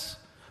to us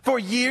for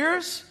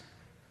years.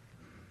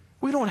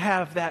 We don't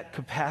have that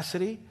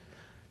capacity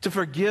to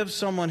forgive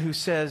someone who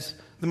says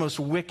the most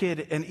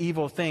wicked and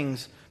evil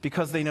things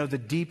because they know the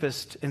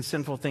deepest and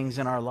sinful things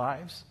in our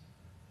lives.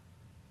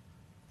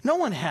 No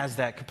one has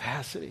that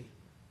capacity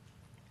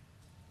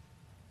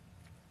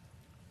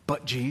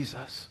but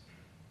Jesus.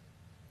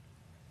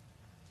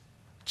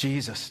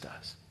 Jesus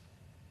does.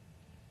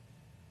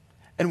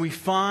 And we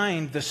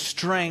find the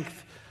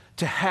strength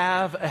to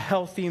have a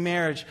healthy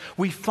marriage.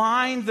 We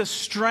find the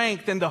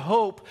strength and the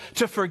hope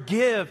to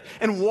forgive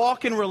and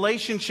walk in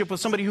relationship with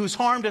somebody who's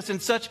harmed us in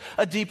such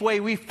a deep way.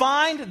 We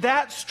find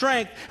that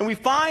strength and we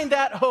find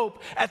that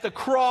hope at the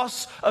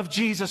cross of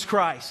Jesus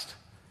Christ.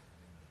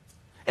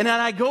 And then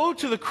I go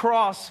to the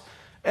cross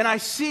and I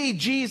see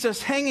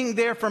Jesus hanging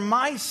there for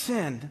my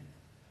sin,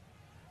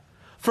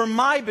 for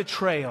my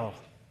betrayal,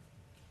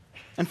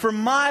 and for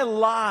my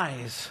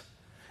lies,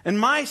 and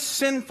my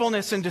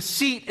sinfulness and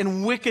deceit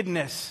and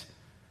wickedness.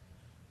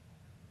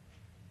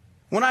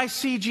 When I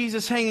see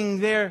Jesus hanging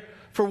there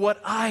for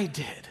what I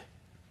did,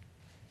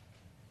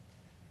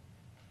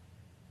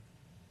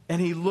 and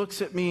he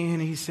looks at me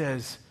and he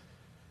says,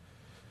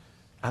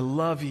 I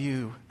love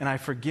you and I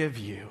forgive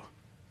you.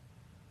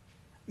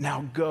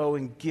 Now go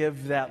and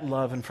give that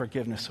love and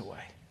forgiveness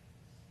away.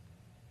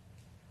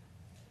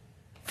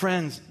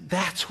 Friends,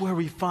 that's where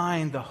we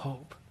find the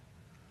hope.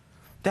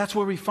 That's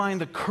where we find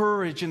the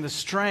courage and the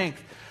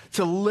strength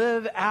to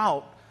live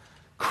out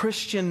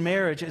Christian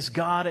marriage as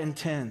God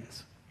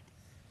intends.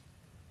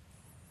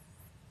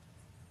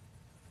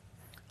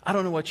 I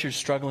don't know what you're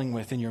struggling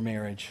with in your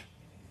marriage,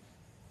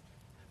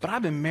 but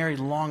I've been married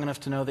long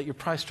enough to know that you're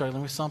probably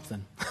struggling with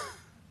something.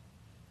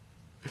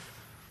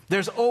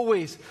 There's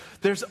always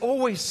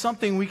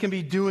something we can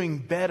be doing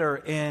better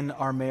in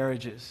our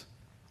marriages.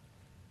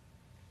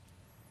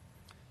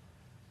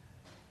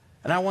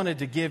 And I wanted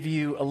to give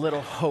you a little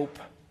hope.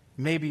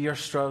 Maybe you're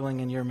struggling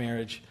in your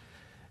marriage,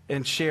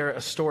 and share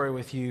a story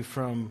with you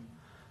from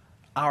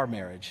our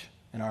marriage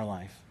and our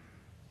life.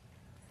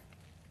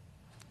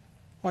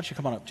 Why don't you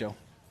come on up, Joe?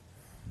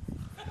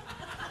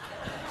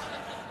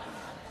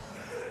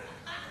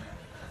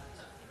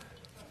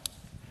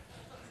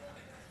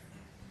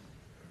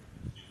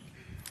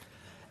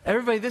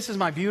 Everybody, this is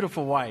my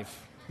beautiful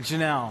wife,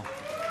 Janelle.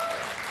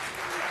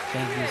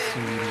 Thank you,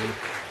 sweetie.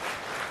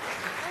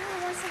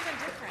 I want something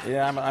different.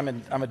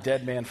 Yeah, I'm a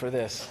dead man for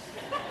this.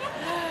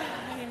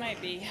 You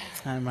might be.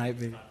 I might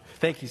be.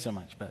 Thank you so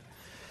much. But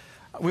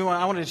I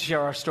wanted to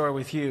share our story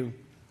with you.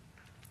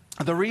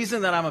 The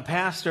reason that I'm a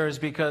pastor is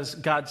because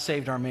God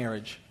saved our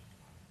marriage.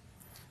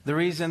 The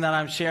reason that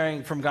I'm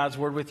sharing from God's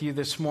Word with you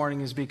this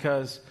morning is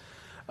because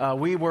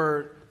we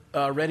were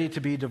ready to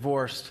be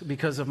divorced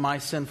because of my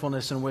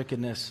sinfulness and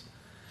wickedness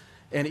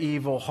and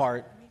evil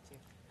heart.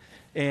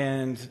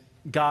 And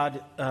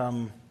God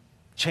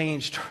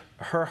changed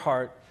her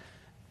heart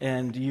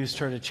and used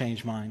her to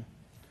change mine.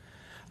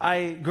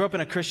 I grew up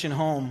in a Christian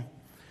home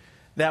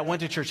that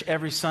went to church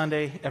every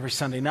Sunday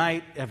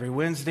night, every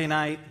Wednesday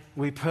night.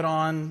 We put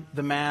on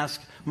the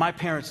mask. My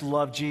parents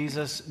loved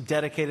Jesus,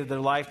 dedicated their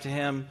life to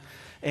him,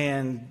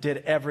 and did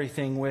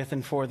everything with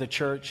and for the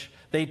church.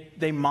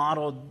 They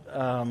modeled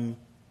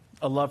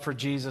a love for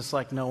Jesus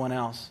like no one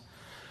else.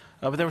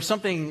 But there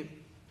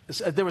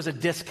was a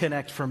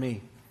disconnect for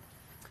me.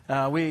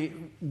 We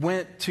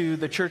went to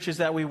the churches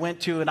that we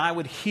went to, and I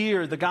would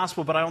hear the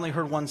gospel, but I only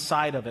heard one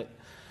side of it,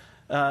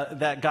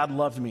 that God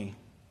loved me,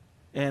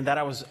 and that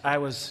I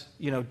was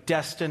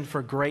destined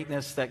for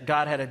greatness, that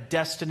God had a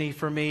destiny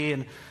for me,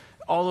 and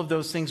all of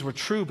those things were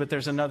true, but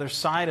there's another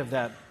side of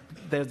that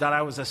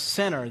I was a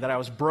sinner, that I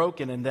was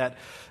broken, and that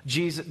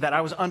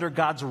I was under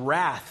God's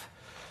wrath,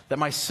 that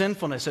my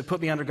sinfulness had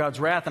put me under God's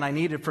wrath, and I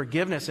needed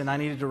forgiveness, and I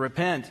needed to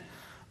repent.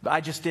 But I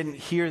just didn't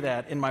hear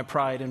that in my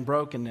pride and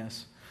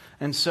brokenness.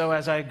 And so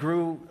as I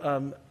grew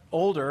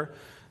older,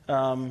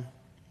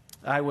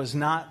 I was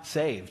not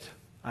saved.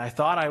 I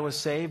thought I was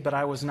saved, but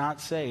I was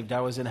not saved.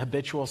 I was in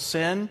habitual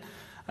sin,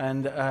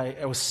 and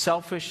I was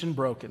selfish and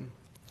broken.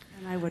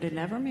 And I would have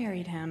never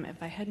married him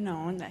if I had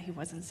known that he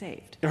wasn't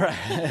saved.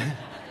 Right.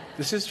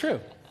 This is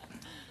true.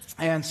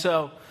 And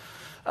so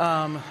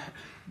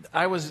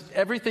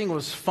everything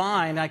was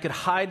fine. I could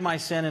hide my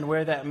sin and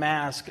wear that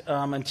mask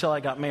until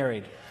I got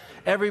married.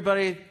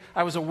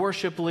 I was a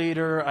worship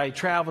leader. I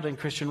traveled in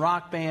Christian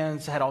rock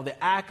bands, had all the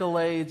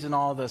accolades and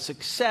all the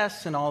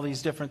success and all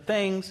these different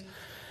things.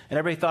 And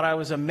everybody thought I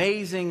was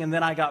amazing. And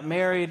then I got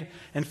married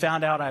and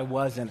found out I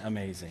wasn't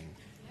amazing.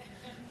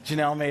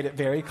 Janelle made it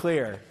very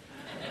clear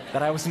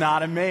that I was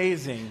not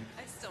amazing.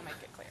 I still make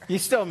it clear.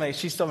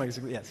 She still makes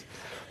it clear, yes.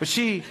 But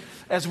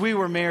as we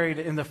were married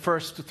in the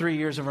first 3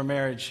 years of our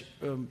marriage,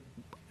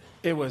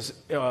 it was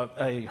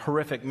a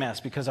horrific mess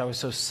because I was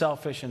so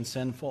selfish and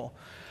sinful.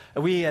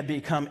 We had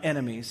become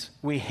enemies.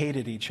 We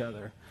hated each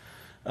other.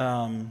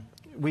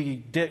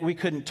 We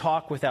couldn't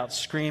talk without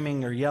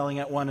screaming or yelling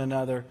at one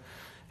another.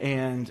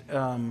 And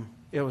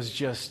it was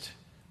just,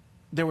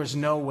 there was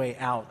no way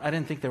out. I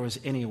didn't think there was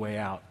any way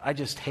out. I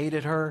just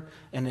hated her,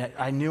 and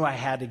I knew I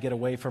had to get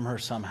away from her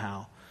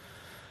somehow.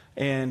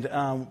 And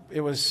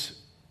it was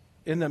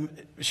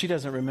she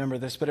doesn't remember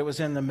this, but it was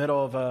in the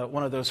middle of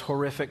one of those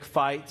horrific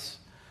fights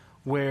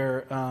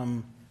where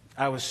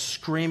I was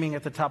screaming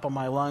at the top of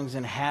my lungs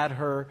and had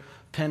her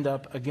pinned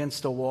up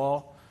against a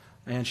wall,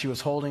 and she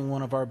was holding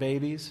one of our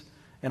babies.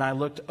 And I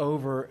looked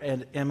over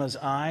at Emma's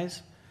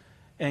eyes,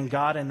 and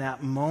God in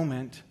that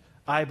moment,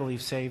 I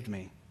believe, saved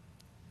me.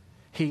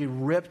 He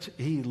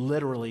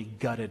literally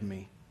gutted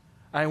me.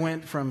 I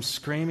went from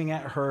screaming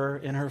at her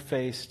in her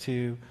face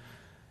to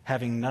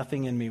having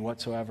nothing in me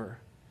whatsoever.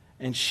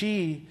 And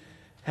she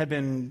had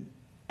been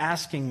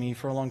asking me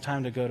for a long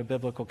time to go to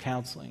biblical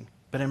counseling.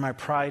 But in my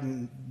pride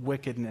and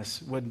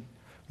wickedness,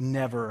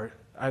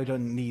 I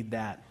didn't need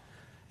that.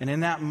 And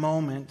in that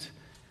moment,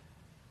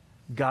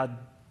 God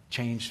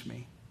changed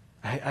me.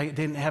 I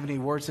didn't have any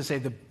words to say.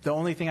 The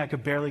only thing I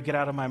could barely get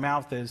out of my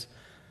mouth is,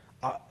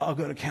 I'll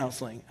go to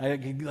counseling. I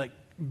could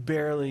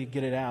barely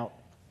get it out.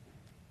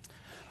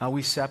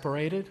 We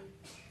separated.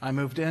 I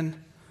moved in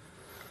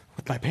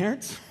with my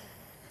parents.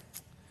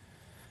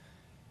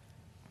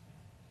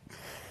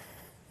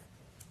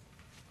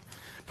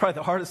 Probably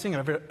the hardest thing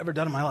I've ever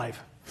done in my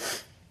life.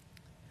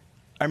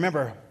 I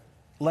remember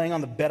laying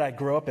on the bed I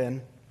grew up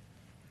in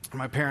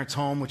my parents'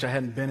 home, which I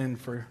hadn't been in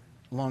for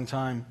a long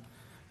time.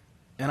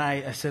 And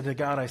I said to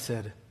God,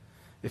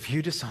 if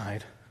you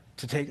decide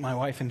to take my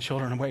wife and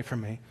children away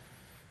from me,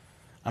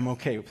 I'm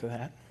okay with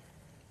that.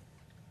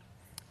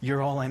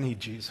 You're all I need,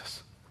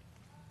 Jesus.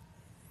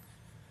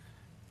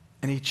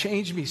 And he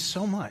changed me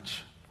so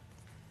much.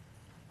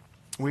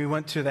 We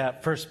went to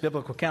that first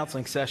biblical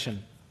counseling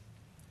session.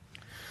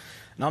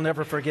 And I'll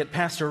never forget,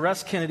 Pastor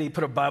Russ Kennedy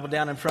put a Bible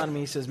down in front of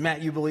me. He says,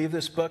 Matt, you believe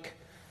this book?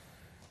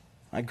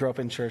 I grew up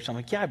in church. I'm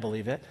like, yeah, I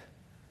believe it.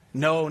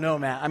 No,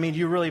 Matt.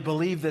 You really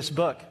believe this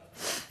book?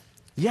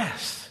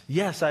 Yes,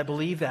 I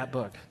believe that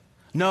book.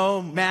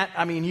 No, Matt,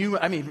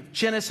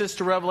 Genesis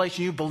to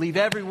Revelation, you believe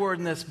every word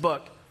in this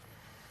book.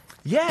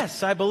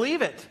 Yes, I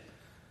believe it.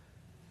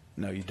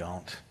 No, you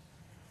don't.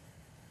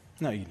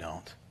 No, you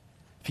don't.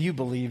 If you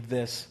believed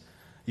this,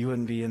 you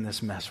wouldn't be in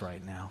this mess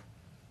right now.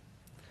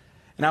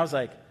 And I was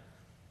like,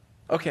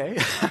 okay,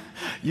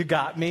 you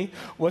got me.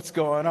 What's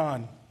going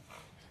on?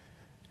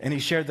 And he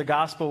shared the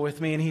gospel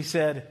with me, and he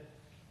said,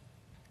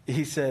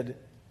 you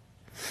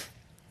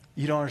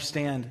don't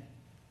understand.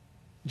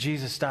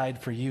 Jesus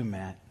died for you,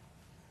 Matt.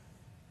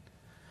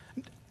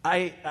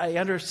 I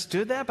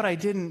understood that, but I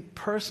didn't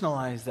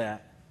personalize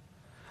that.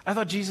 I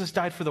thought Jesus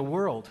died for the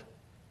world,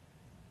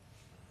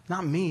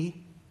 not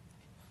me.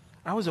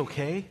 I was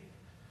okay.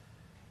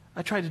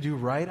 I tried to do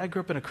right. I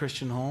grew up in a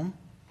Christian home.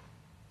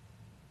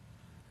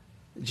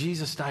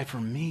 Jesus died for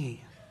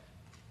me.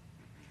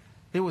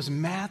 It was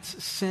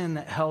Matt's sin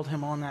that held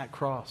him on that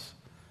cross.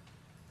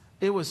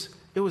 It was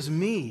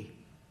me.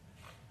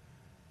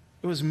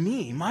 It was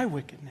me, my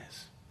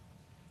wickedness.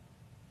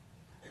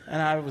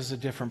 And I was a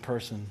different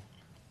person.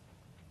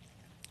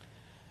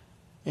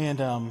 And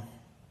what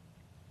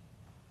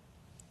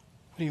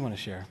do you want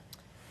to share?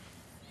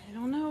 I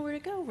don't know where to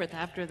go with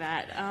after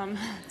that. Why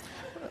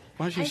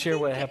don't you share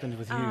what happened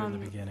with you in the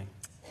beginning?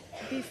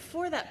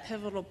 Before that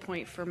pivotal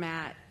point for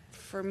Matt,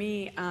 for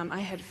me, I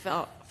had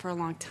felt for a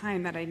long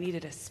time that I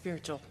needed a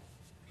spiritual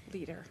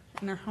leader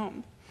in our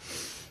home.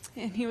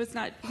 And he was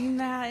not doing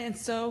that, and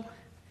so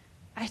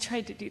I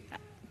tried to do that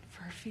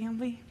for our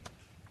family.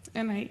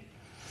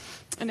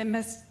 And it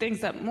messed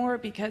things up more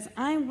because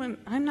I'm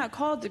not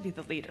called to be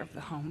the leader of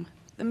the home.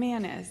 The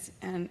man is,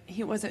 and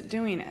he wasn't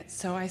doing it.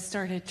 So I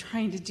started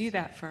trying to do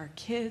that for our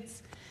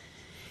kids.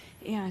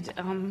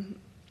 And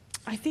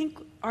I think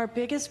our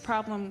biggest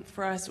problem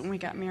for us when we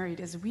got married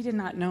is we did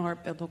not know our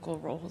biblical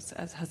roles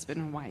as husband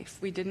and wife.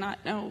 We did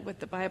not know what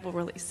the Bible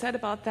really said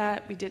about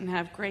that. We didn't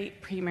have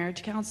great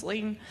pre-marriage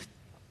counseling.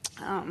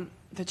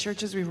 The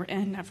churches we were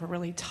in never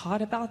really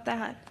taught about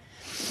that.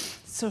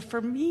 So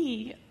for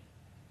me,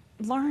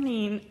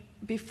 learning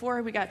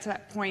before we got to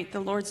that point, the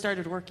Lord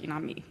started working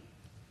on me.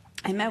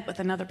 I met with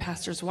another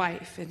pastor's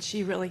wife, and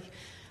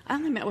I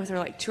only met with her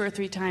like 2 or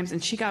 3 times,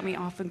 and she got me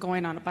off and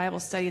going on a Bible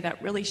study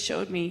that really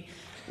showed me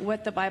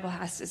what the Bible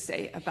has to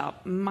say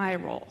about my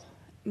role,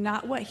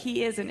 not what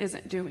he is and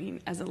isn't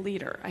doing as a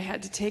leader. I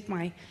had to take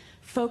my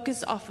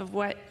focus off of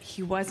what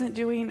he wasn't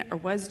doing or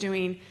was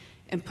doing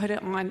and put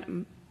it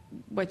on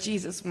what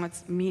Jesus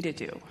wants me to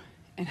do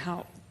and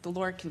how the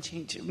Lord can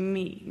change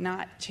me,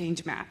 not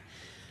change Matt.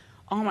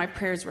 All my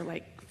prayers were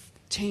like,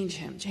 change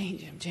him,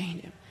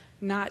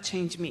 not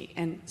change me.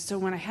 And so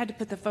when I had to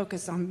put the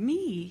focus on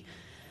me,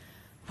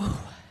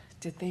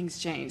 did things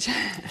change?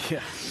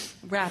 Yeah.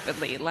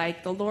 Rapidly.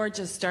 Like the Lord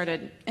just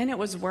started, and it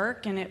was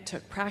work, and it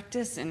took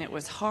practice, and it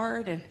was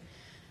hard, and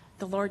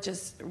the Lord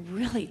just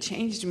really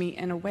changed me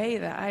in a way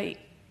that I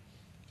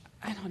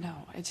don't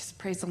know. I just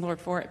praise the Lord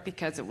for it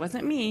because it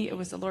wasn't me. It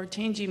was the Lord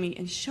changing me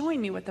and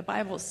showing me what the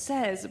Bible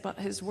says, about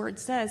His Word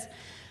says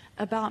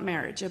about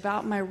marriage,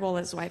 about my role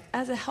as wife,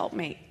 as a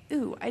helpmate.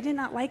 I did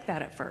not like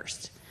that at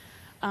first.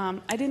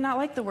 I did not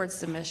like the word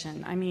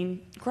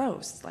submission.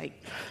 Gross.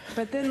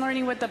 But then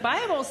learning what the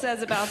Bible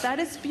says about that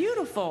is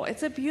beautiful.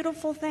 It's a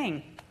beautiful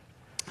thing.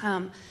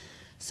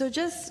 So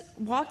just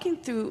walking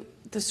through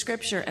the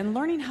Scripture and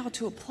learning how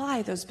to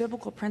apply those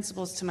biblical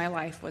principles to my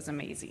life was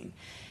amazing.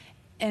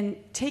 And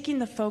taking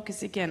the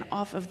focus again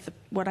off of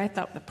what I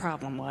thought the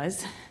problem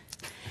was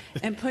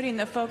and putting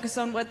the focus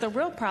on what the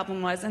real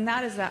problem was, and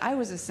that is that I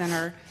was a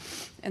sinner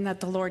and that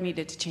the Lord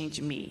needed to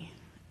change me.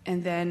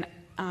 And then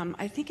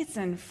I think it's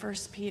in 1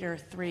 Peter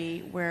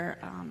 3 where,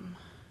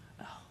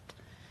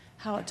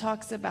 how it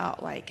talks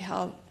about like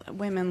how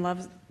women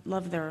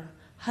love their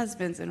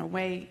husbands in a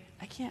way.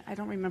 I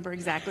don't remember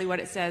exactly what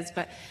it says,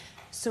 but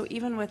so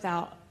even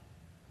without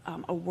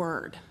a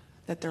word,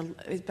 that they're,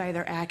 by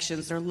their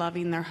actions, they're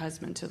loving their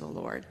husband to the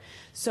Lord.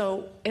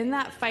 So in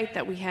that fight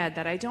that we had,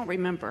 that I don't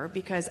remember,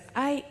 because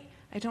I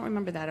don't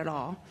remember that at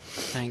all.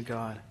 Thank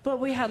God. But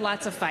we had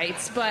lots of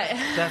fights. But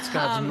that's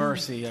God's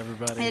mercy,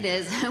 everybody. It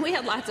is. We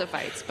had lots of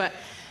fights. But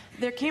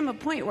there came a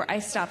point where I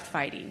stopped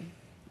fighting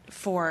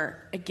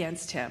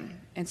against him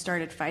and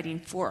started fighting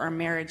for our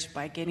marriage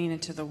by getting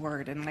into the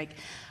Word. And like,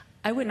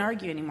 I wouldn't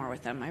argue anymore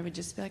with him. I would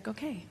just be like,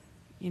 okay,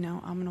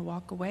 I'm going to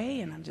walk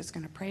away and I'm just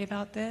going to pray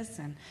about this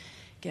and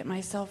get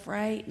myself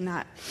right,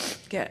 not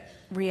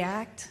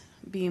react,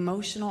 be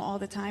emotional all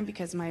the time,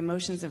 because my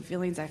emotions and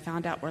feelings, I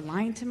found out, were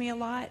lying to me a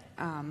lot,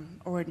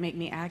 or would make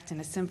me act in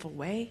a sinful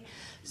way.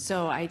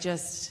 So I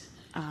just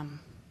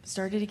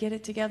started to get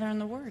it together in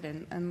the Word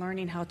and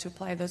learning how to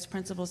apply those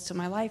principles to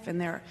my life.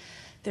 And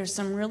there's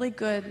some really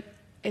good,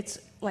 it's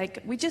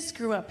like we just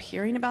grew up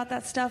hearing about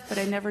that stuff, but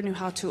I never knew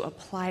how to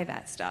apply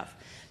that stuff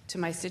to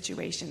my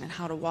situation and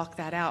how to walk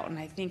that out. And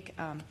I think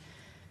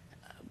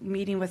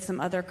meeting with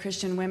some other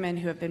Christian women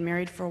who have been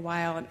married for a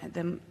while, and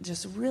them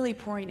just really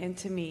pouring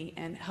into me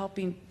and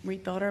helping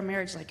rebuild our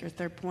marriage, like your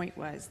third point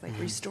was, like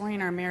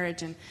restoring our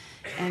marriage and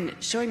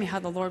showing me how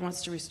the Lord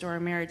wants to restore our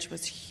marriage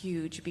was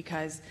huge,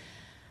 because,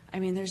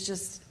 there's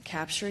just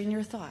capturing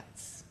your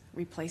thoughts,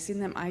 replacing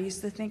them. I used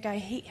to think I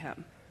hate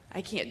him.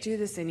 I can't do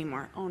this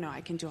anymore. Oh no,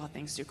 I can do all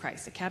things through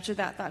Christ. I captured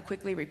that thought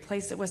quickly,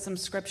 replaced it with some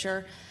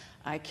scripture.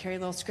 I carry a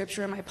little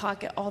scripture in my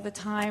pocket all the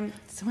time.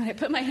 So when I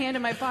put my hand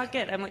in my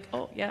pocket, I'm like,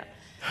 oh yeah.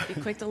 Be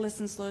quick to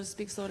listen, slow to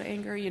speak, slow to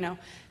anger,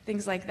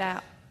 things like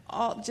that.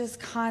 All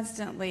just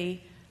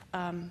constantly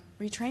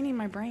retraining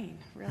my brain,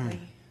 really.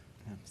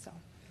 Yeah. So,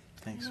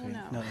 thanks, sweet.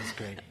 No, that's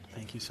great.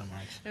 Thank you so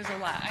much. There's a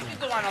lot. I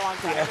could go on a long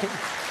time.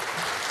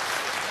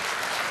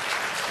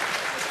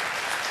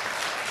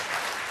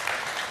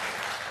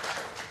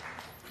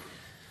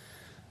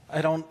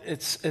 Yeah.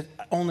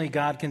 Only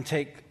God can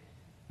take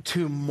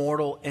two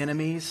mortal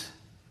enemies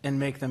and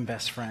make them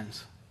best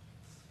friends.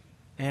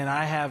 And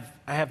I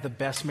have the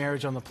best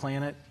marriage on the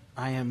planet.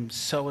 I am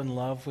so in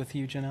love with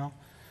you, Janelle.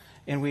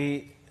 And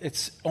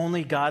it's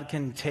only God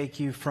can take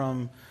you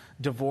from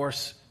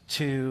divorce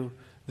to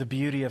the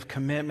beauty of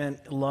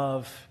commitment,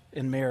 love,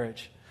 and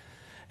marriage.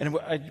 And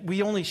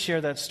we only share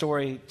that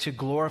story to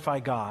glorify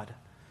God.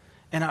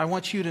 And I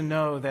want you to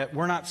know that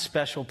we're not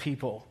special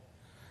people.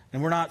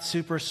 And we're not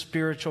super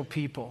spiritual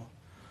people.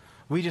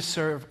 We just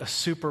serve a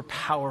super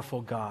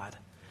powerful God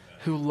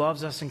who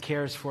loves us and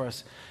cares for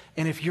us.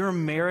 And if your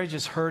marriage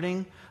is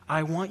hurting,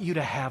 I want you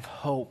to have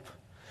hope,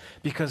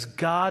 because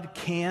God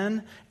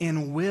can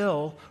and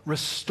will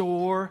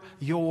restore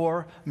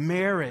your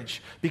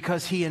marriage,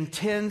 because he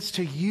intends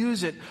to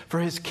use it for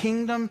his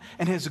kingdom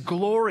and his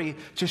glory,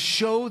 to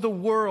show the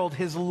world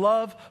his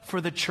love for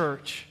the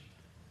church.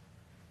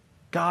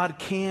 God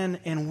can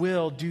and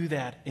will do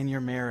that in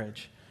your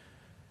marriage.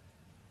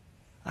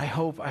 I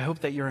hope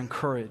that you're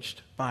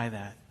encouraged by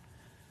that.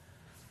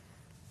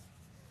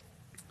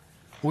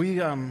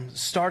 We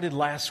started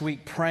last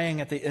week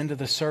praying at the end of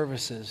the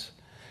services,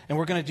 and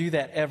we're going to do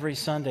that every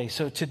Sunday.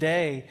 So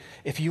today,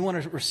 if you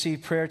want to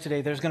receive prayer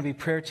today, there's going to be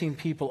prayer team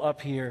people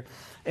up here.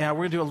 And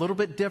we're going to do a little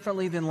bit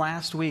differently than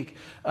last week.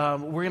 We're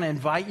going to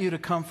invite you to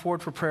come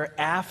forward for prayer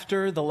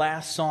after the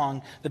last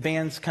song. The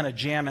band's kind of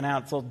jamming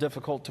out. It's a little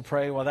difficult to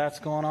pray while that's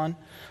going on.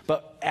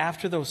 But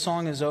after the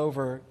song is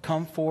over,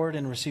 come forward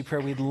and receive prayer.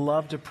 We'd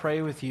love to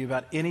pray with you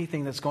about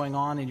anything that's going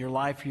on in your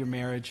life or your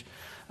marriage.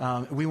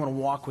 We want to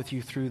walk with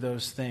you through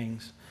those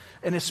things.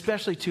 And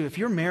especially, too, if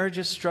your marriage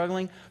is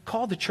struggling,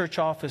 call the church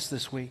office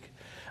this week.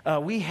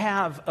 We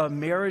have a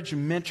marriage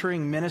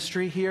mentoring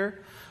ministry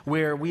here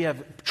where we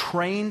have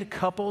trained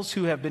couples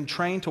who have been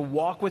trained to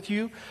walk with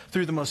you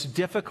through the most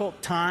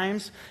difficult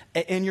times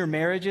in your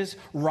marriages.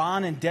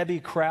 Ron and Debbie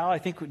Crow,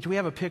 do we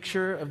have a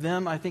picture of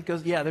them?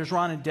 There's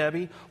Ron and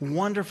Debbie.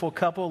 Wonderful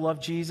couple,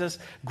 love Jesus,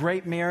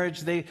 great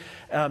marriage. They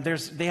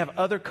have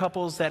other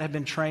couples that have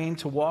been trained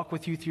to walk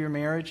with you through your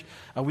marriage.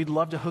 We'd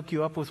love to hook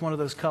you up with one of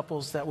those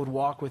couples that would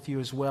walk with you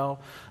as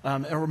well.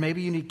 Or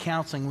maybe you need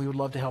counseling. We would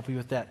love to help you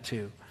with that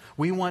too.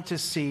 We want to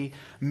see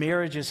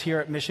marriages here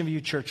at Mission View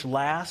Church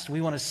last.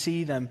 We want to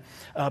see them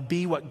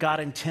be what God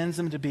intends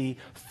them to be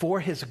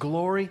for his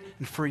glory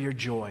and for your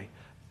joy.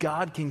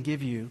 God can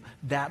give you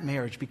that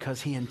marriage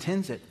because he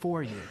intends it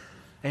for you.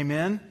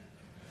 Amen?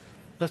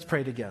 Let's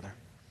pray together.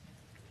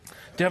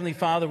 Dear Heavenly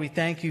Father, we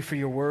thank you for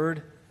your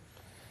word.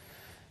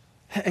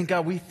 And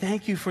God, we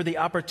thank you for the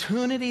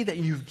opportunity that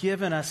you've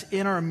given us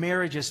in our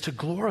marriages to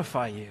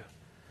glorify you.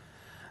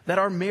 That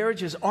our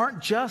marriages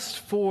aren't just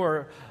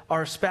for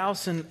our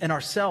spouse and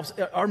ourselves.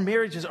 Our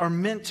marriages are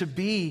meant to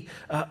be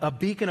a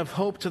beacon of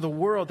hope to the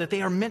world, that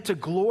they are meant to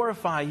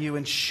glorify you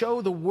and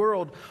show the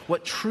world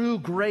what true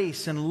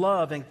grace and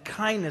love and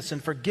kindness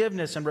and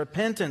forgiveness and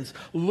repentance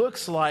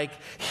looks like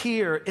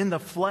here in the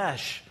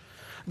flesh.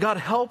 God,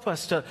 help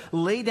us to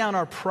lay down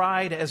our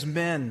pride as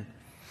men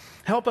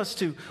Help us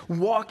to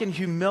walk in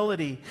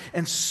humility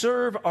and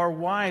serve our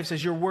wives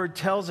as your word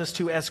tells us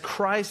to, as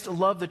Christ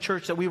loved the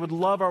church, that we would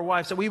love our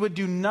wives, that we would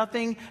do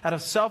nothing out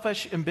of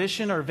selfish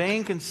ambition or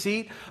vain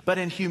conceit, but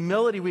in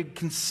humility we'd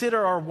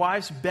consider our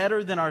wives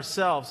better than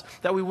ourselves,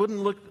 that we wouldn't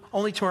look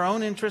only to our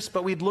own interests,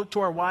 but we'd look to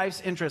our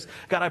wives' interests.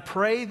 God, I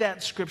pray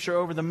that scripture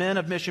over the men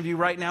of Mission View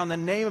right now in the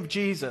name of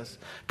Jesus.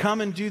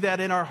 Come and do that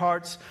in our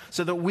hearts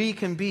so that we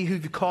can be who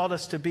you've called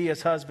us to be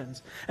as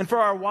husbands. And for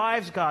our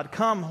wives, God,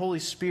 come, Holy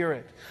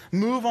Spirit.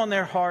 Move on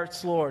their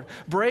hearts, Lord.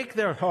 Break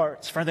their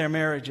hearts for their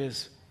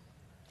marriages.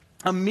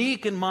 A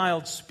meek and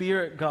mild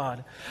spirit,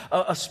 God.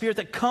 A spirit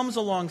that comes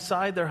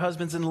alongside their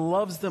husbands and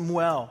loves them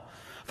well.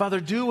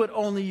 Father, do what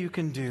only you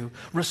can do.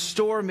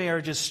 Restore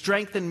marriages,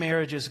 strengthen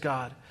marriages,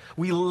 God.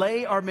 We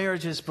lay our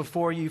marriages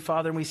before you,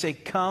 Father, and we say,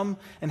 come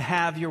and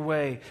have your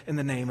way in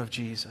the name of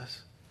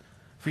Jesus.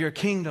 For your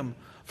kingdom,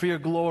 for your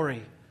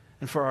glory,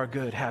 and for our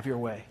good, have your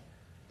way.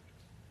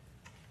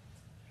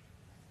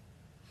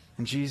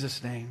 In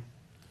Jesus' name,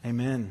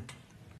 amen.